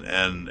moment,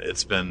 and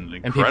it's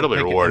been incredibly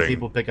rewarding.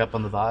 People pick up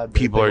on the vibe.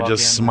 People are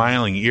just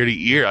smiling ear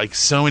to ear, like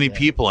so many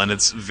people, and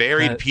it's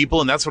varied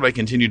people, and that's what I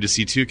continue to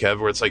see too, Kev,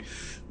 where it's like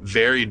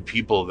varied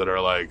people that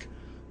are like,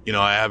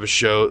 I have a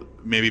show,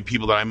 maybe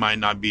people that I might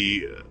not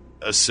be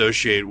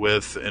associate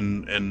with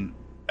and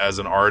as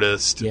an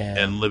artist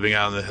and living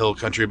out in the hill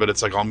country, but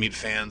it's like I'll meet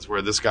fans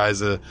where this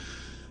guy's a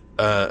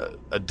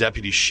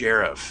deputy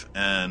sheriff,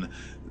 and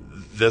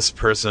this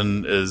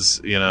person is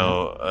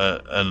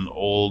an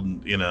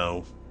old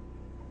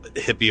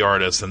hippie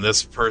artist, and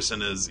this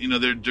person is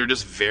they're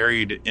just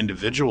varied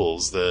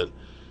individuals that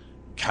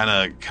kind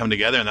of come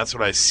together, and that's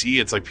what I see.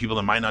 It's like people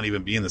that might not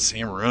even be in the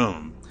same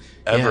room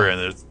ever,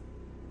 and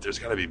there's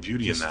got to be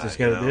beauty in that.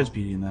 There's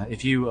beauty in that.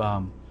 If you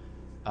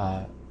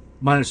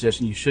minor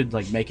suggestion: you should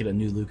like make it a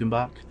new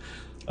Luckenbach,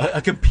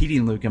 a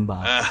competing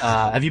Luckenbach.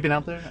 Have you been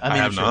out there? I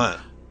have not.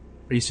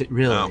 Are you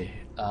really? No.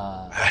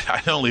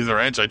 I don't leave the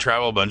ranch. I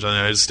travel a bunch, and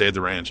I just stay at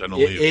the ranch. I don't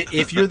leave.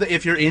 If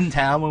you're in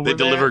town when they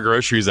deliver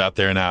groceries out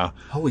there now.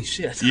 Holy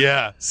shit!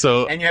 Yeah.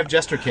 So and you have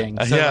Jester King.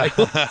 So yeah.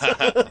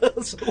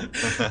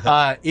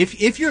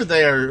 If you're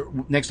there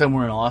next time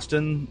we're in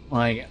Austin,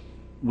 like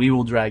we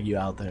will drag you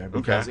out there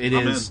because it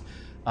is.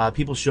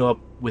 People show up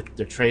with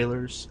their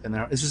trailers, and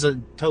this is a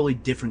totally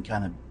different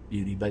kind of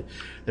beauty, but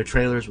they're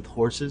trailers with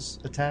horses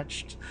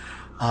attached.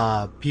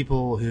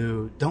 People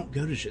who don't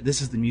go to shit.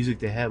 This is the music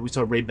they have. We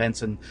saw Ray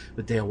Benson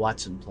with Dale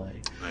Watson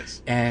play.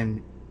 Nice.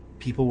 And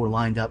people were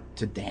lined up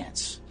to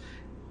dance.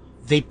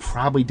 They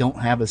probably don't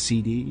have a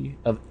CD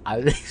of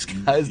either of these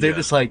guys. They're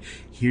just like,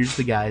 here's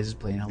the guys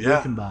playing out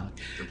Luckenbach.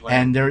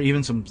 And there are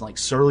even some like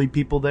surly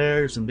people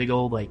there, some big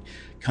old like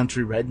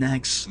country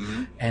rednecks.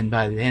 Mm-hmm. And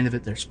by the end of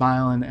it, they're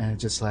smiling, and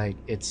it's just like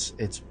it's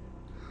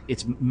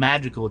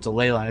magical. It's a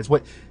ley line. It's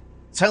what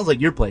sounds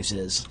like your place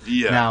is.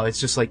 Yeah. Now it's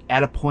just like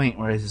at a point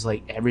where it's just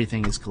like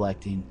everything is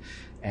collecting,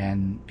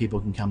 and people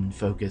can come and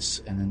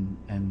focus,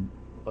 and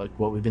like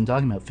what we've been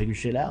talking about, figure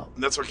shit out.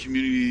 And that's what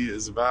community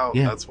is about.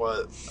 Yeah. That's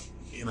what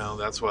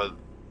that's what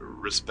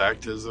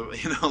respect is.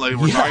 Like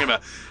we're talking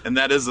about, and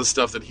that is the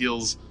stuff that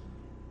heals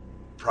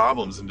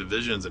problems and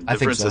divisions and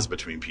differences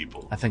between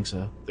people. I think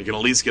so. They can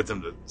at least get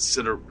them to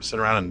sit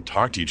around and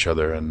talk to each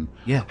other and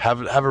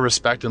have a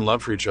respect and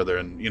love for each other,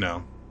 and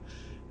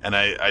and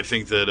I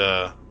think that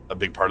a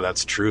big part of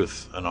that's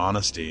truth and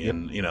honesty,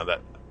 and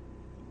that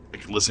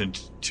like listening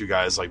to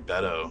guys like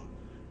Beto,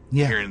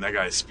 hearing that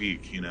guy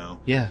speak,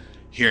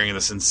 hearing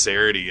the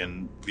sincerity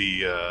and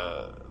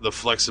the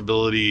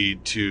flexibility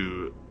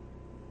to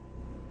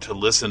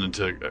listen and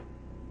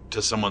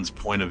to someone's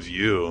point of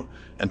view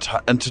and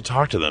to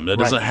talk to them. That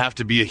doesn't have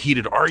to be a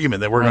heated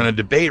argument that we're going to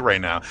debate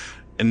right now.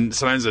 And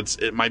sometimes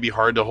it might be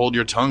hard to hold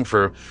your tongue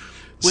for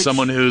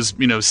someone who's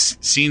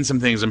seen some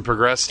things and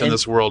progressed in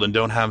this world and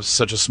don't have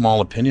such a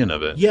small opinion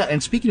of it. Yeah,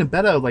 and speaking of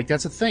Beto, like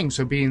that's a thing.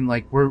 So being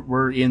like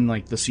we're in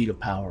like the seat of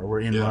power. We're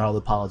in where all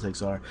the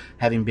politics are.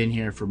 Having been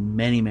here for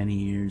many, many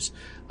years,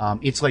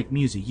 it's like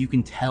music. You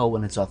can tell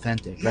when it's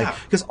authentic, right?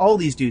 Because all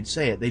these dudes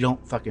say it. They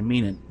don't fucking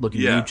mean it. Look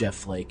at you, Jeff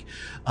Flake.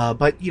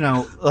 But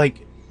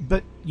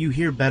but you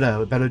hear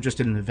Beto. Beto just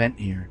did an event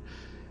here,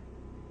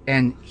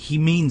 and he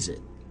means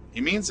it.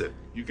 He means it.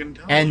 You can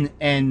tell. And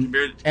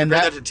compare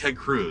that to Ted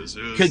Cruz.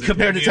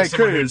 Compared to Ted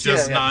Cruz,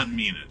 does not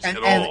mean it at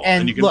all.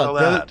 And you can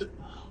tell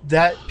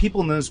that people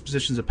in those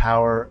positions of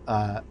power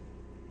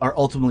are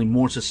ultimately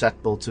more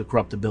susceptible to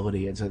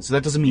corruptibility. And so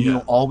that doesn't mean he will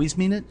always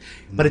mean it,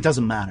 but it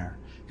doesn't matter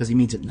because he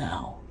means it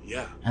now.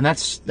 Yeah, and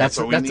that's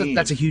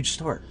a huge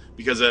start.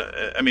 Because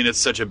it's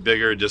such a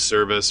bigger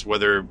disservice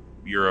whether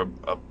you're a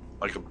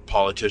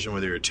politician,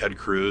 whether you're Ted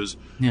Cruz,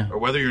 or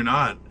whether you're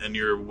not, and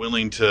you're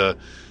willing to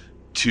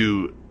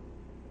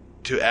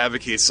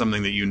advocate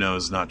something that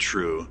is not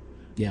true.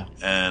 Yeah.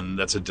 And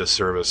that's a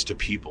disservice to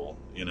people,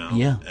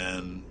 Yeah.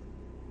 And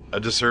a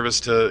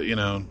disservice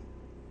to,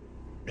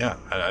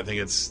 I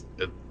think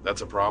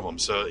that's a problem.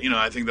 So,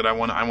 I think that I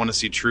want to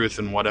see truth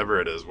in whatever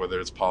it is, whether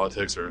it's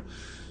politics or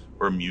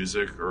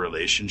music or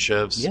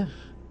relationships. Yeah.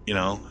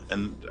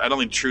 And I don't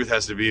think truth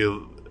has to be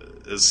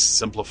as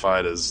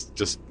simplified as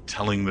just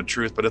telling the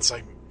truth, but it's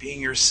like being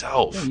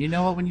yourself. Yeah, you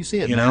know it when you see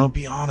it.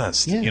 Be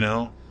honest,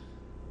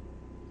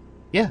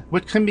 Yeah,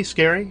 which can be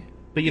scary,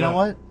 but you know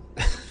what?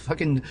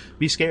 Fucking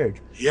be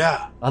scared.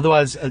 Yeah.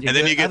 Otherwise, and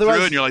then you get through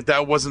it, and you're like,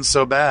 "That wasn't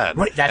so bad."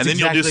 Right. And then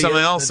you'll do something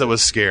else that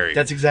was scary.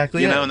 That's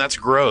exactly and that's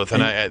growth.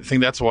 And I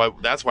think that's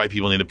why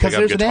people need to pick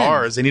up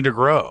guitars. They need to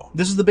grow.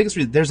 This is the biggest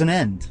reason. There's an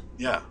end.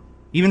 Yeah.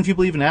 Even if you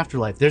believe in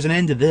afterlife, there's an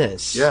end to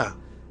this. Yeah.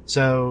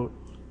 So,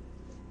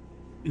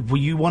 will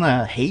you want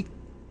to hate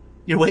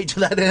your way to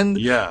that end?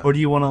 Yeah. Or do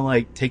you want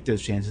to take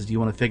those chances? Do you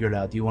want to figure it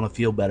out? Do you want to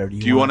feel better? Do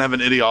you want to have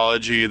an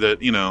ideology that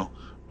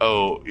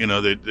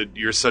that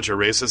you're such a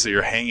racist that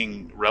you're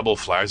hanging rebel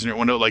flags in your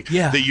window,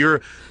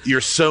 that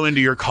you're so into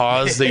your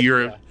cause that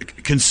you're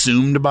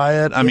consumed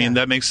by it. I mean,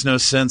 that makes no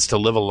sense to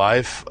live a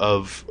life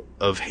of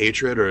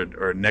hatred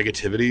or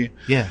negativity.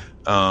 Yeah.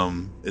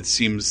 It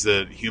seems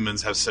that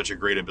humans have such a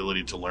great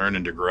ability to learn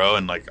and to grow,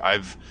 and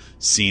I've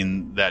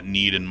seen that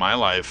need in my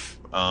life,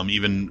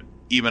 even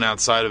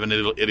outside of an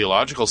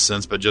ideological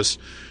sense, but just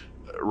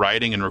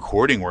writing and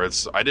recording where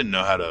I didn't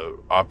know how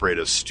to operate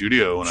a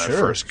studio when I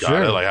first got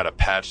it, how to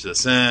patch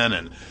this in,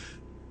 and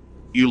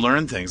you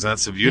learn things, and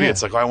that's the beauty.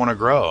 It's I want to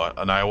grow,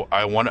 and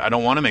I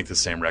don't want to make the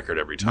same record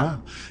every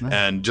time. No.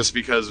 And just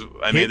because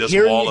I made this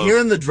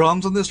hearing the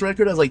drums on this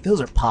record, I was like,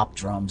 those are pop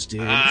drums,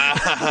 dude.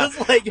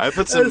 I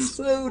put some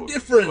so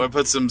different. I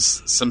put some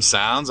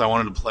sounds I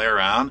wanted to play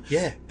around.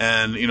 Yeah.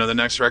 And the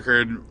next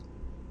record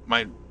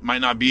might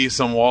not be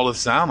some wall of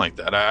sound like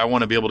that. I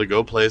want to be able to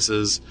go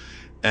places,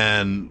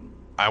 and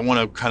I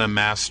want to kind of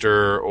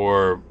master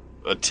or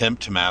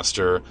attempt to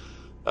master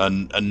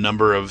a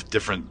number of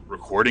different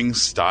recording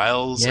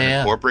styles and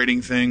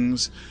incorporating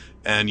things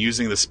and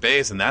using the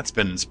space, and that's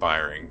been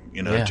inspiring,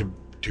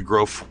 to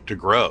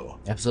grow.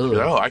 Absolutely.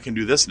 I can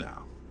do this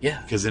now.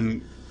 Yeah. Because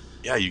then,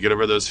 you get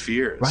over those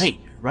fears. Right.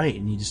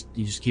 And you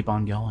just keep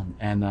on going.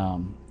 And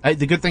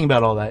the good thing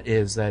about all that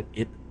is that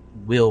it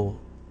will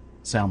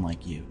sound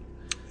like you.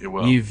 It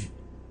will. You've,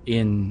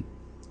 in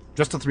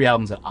just the 3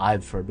 albums that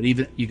I've heard, but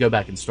even you go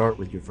back and start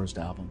with your first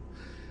album,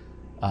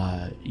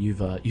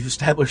 you've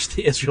established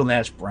the Israel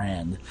Nash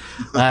brand.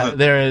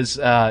 There is,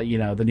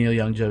 the Neil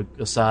Young joke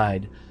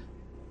aside,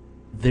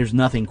 there's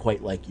nothing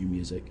quite like your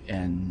music,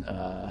 and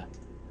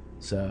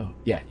so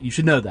you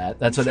should know that.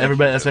 That's what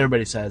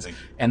everybody says.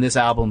 And this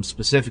album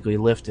specifically,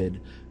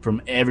 Lifted,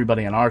 from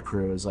everybody on our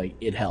crew, is like,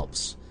 it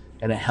helps,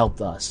 and it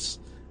helped us,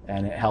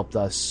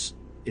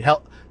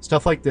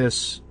 stuff like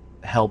this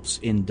helps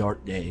in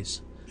dark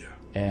days. Yeah.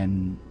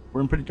 And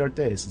we're in pretty dark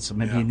days, and so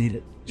maybe you need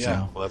it. Yeah,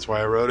 so. Well, that's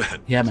why I wrote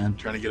it. Yeah, man.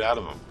 Trying to get out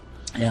of them.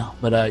 Yeah,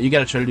 but you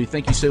got a show to do.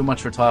 Thank you so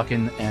much for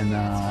talking, and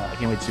I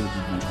can't wait to see what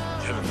you do.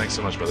 Yeah, thanks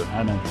so much, brother.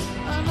 I know.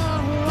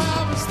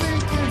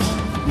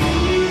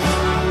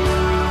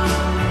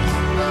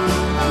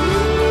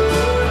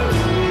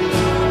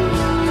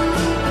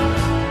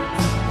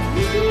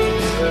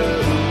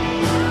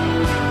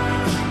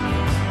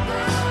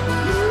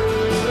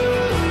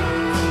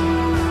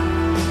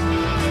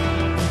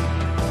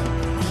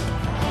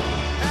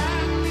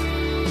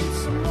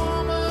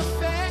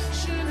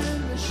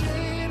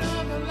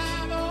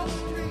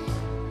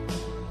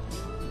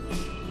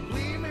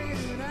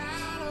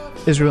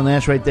 Israel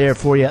Nash right there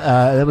for you.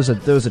 That was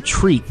a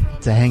treat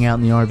to hang out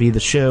in the RV. The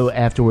show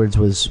afterwards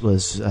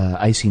was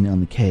icing on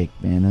the cake,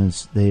 man.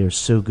 They are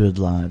so good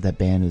live. That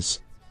band is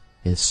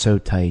so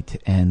tight,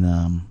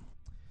 and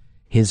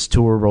his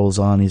tour rolls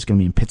on. He's going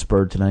to be in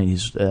Pittsburgh tonight.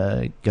 He's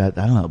got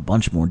a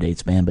bunch more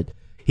dates, man, but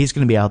he's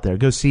going to be out there.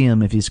 Go see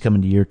him if he's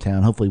coming to your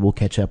town. Hopefully, we'll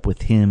catch up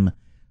with him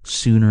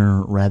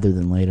sooner rather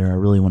than later. I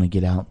really want to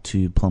get out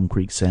to Plum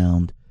Creek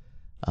Sound.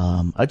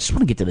 I just want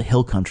to get to the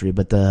hill country,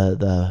 but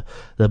the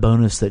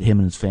bonus that him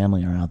and his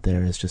family are out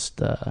there is just,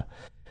 go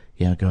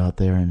out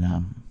there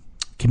and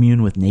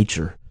commune with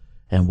nature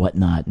and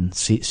whatnot, and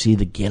see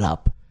the get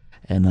up,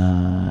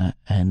 and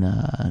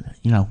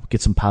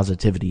get some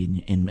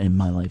positivity in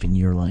my life, in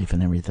your life,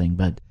 and everything.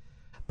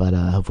 But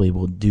hopefully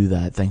we'll do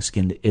that. Thanks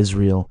again to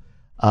Israel.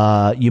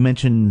 We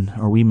mentioned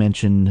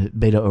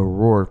Beto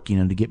O'Rourke,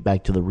 to get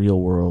back to the real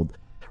world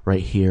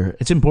right here.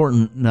 It's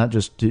important not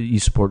just you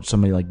support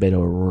somebody like Beto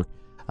O'Rourke,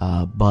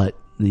 but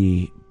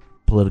the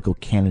political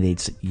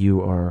candidates that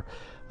you are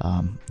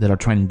that are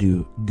trying to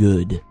do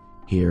good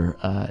here.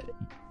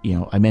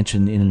 I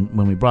mentioned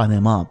when we brought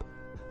them up,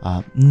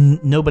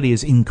 nobody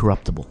is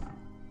incorruptible.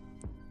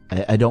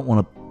 I don't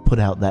want to put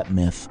out that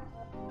myth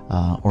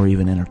or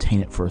even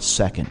entertain it for a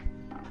second.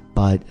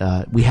 But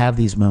we have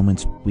these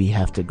moments, we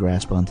have to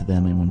grasp onto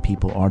them, and when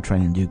people are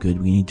trying to do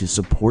good, we need to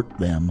support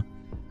them.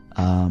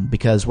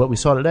 Because what we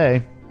saw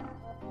today,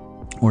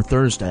 or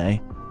Thursday,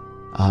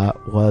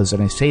 was,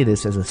 and I say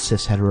this as a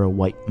cis hetero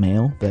white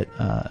male, that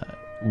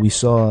we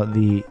saw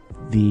the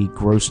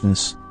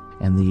grossness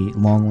and the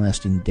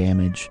long-lasting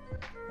damage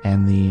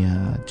and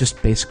the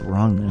just basic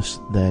wrongness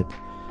that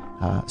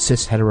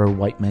cis hetero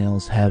white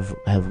males have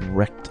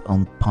wreaked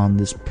upon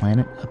this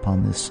planet,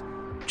 upon this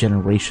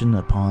generation,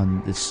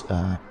 upon this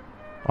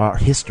our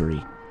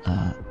history,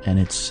 and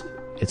it's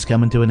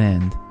coming to an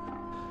end.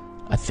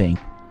 I think,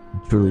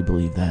 I truly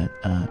believe that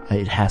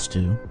it has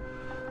to,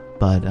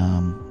 but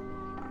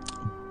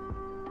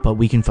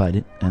we can fight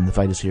it, and the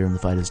fight is here, and the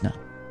fight is now.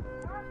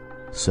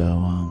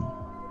 So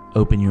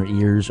open your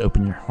ears,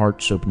 open your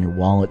hearts, open your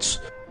wallets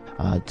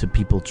to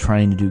people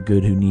trying to do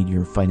good who need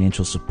your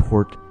financial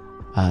support.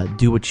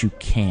 Do what you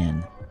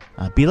can.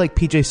 Be like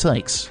PJ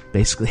Sykes,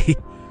 basically.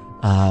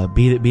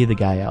 Be the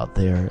guy out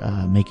there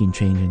making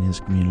change in his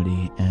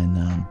community,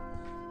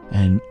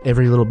 and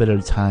every little bit at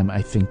a time.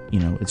 I think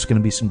it's going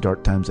to be some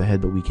dark times ahead,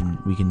 but we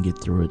can get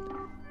through it,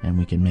 and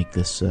we can make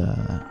this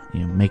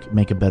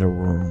make a better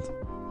world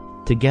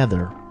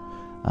together.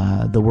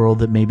 The world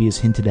that maybe is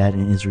hinted at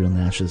in Israel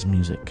Nash's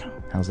music.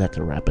 How's that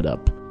to wrap it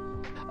up?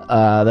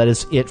 That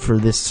is it for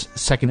this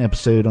second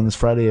episode on this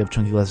Friday of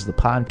Chunky Glasses, the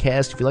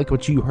podcast. If you like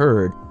what you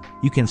heard,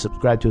 you can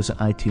subscribe to us on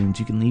iTunes.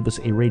 You can leave us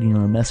a rating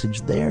or a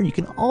message there. You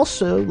can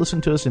also listen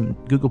to us in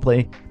Google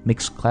Play,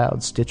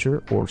 Mixcloud,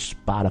 Stitcher, or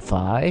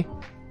Spotify.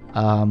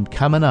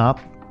 Coming up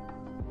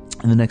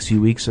in the next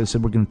few weeks, I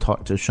said we're going to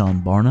talk to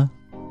Sean Barna.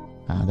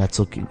 I'm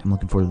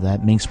looking forward to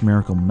that. Minx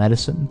Miracle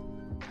Medicine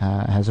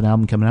has an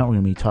album coming out. We're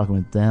going to be talking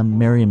with them.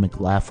 Marion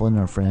McLaughlin,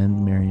 our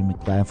friend Marion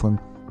McLaughlin,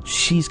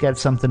 she's got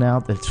something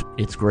out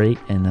it's great,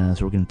 and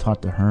so we're going to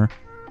talk to her.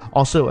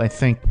 Also, I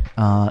think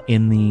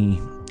in the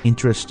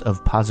interest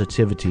of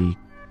positivity,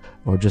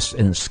 or just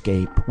an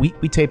escape, we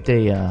taped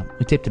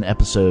an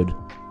episode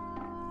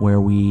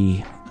where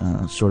we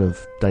sort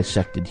of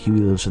dissected Huey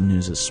Lewis and the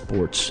News as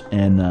sports,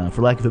 and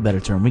for lack of a better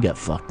term, we got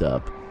fucked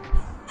up.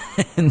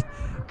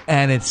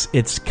 and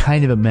it's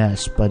kind of a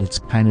mess, but it's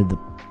kind of the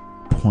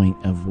point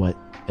of what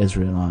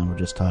Israel and I were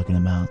just talking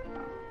about.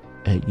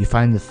 You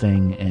find the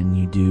thing, and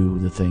you do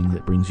the thing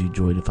that brings you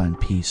joy to find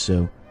peace.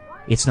 So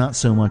it's not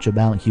so much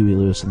about Huey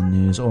Lewis and the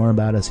News, or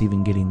about us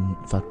even getting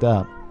fucked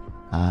up.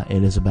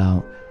 It is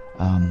about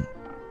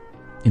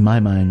in my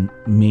mind,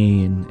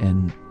 me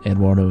and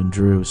Eduardo and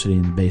Drew sitting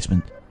in the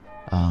basement,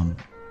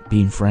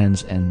 being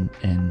friends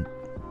and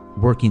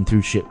working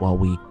through shit while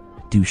we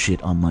do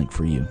shit on Mike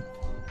for You.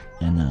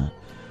 And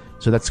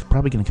so that's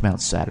probably going to come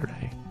out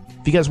Saturday.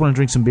 If you guys want to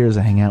drink some beers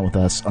and hang out with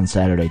us on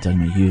Saturday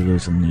talking about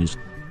Hugo's and news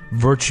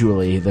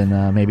virtually,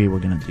 then maybe we're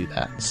going to do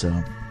that.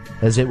 So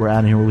that's it. We're out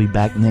of here. We'll be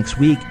back next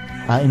week.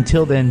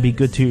 Until then, be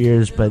good to your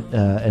ears, but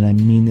and I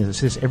mean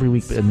this every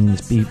week, but I mean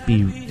this, be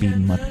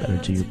much better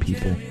to your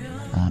people,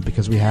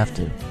 because we have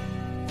to.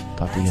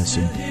 Talk to you guys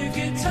soon.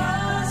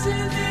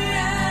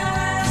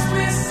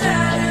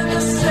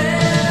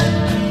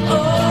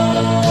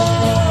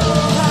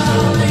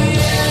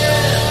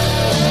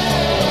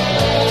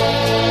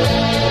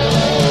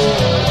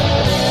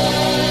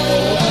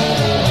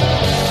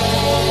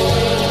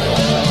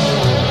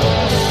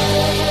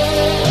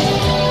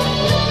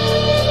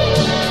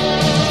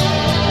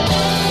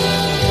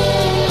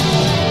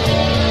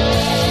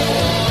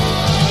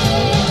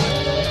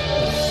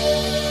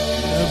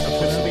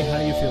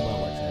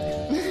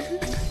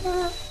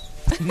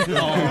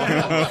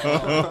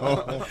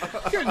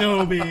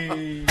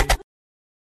 Kenobi.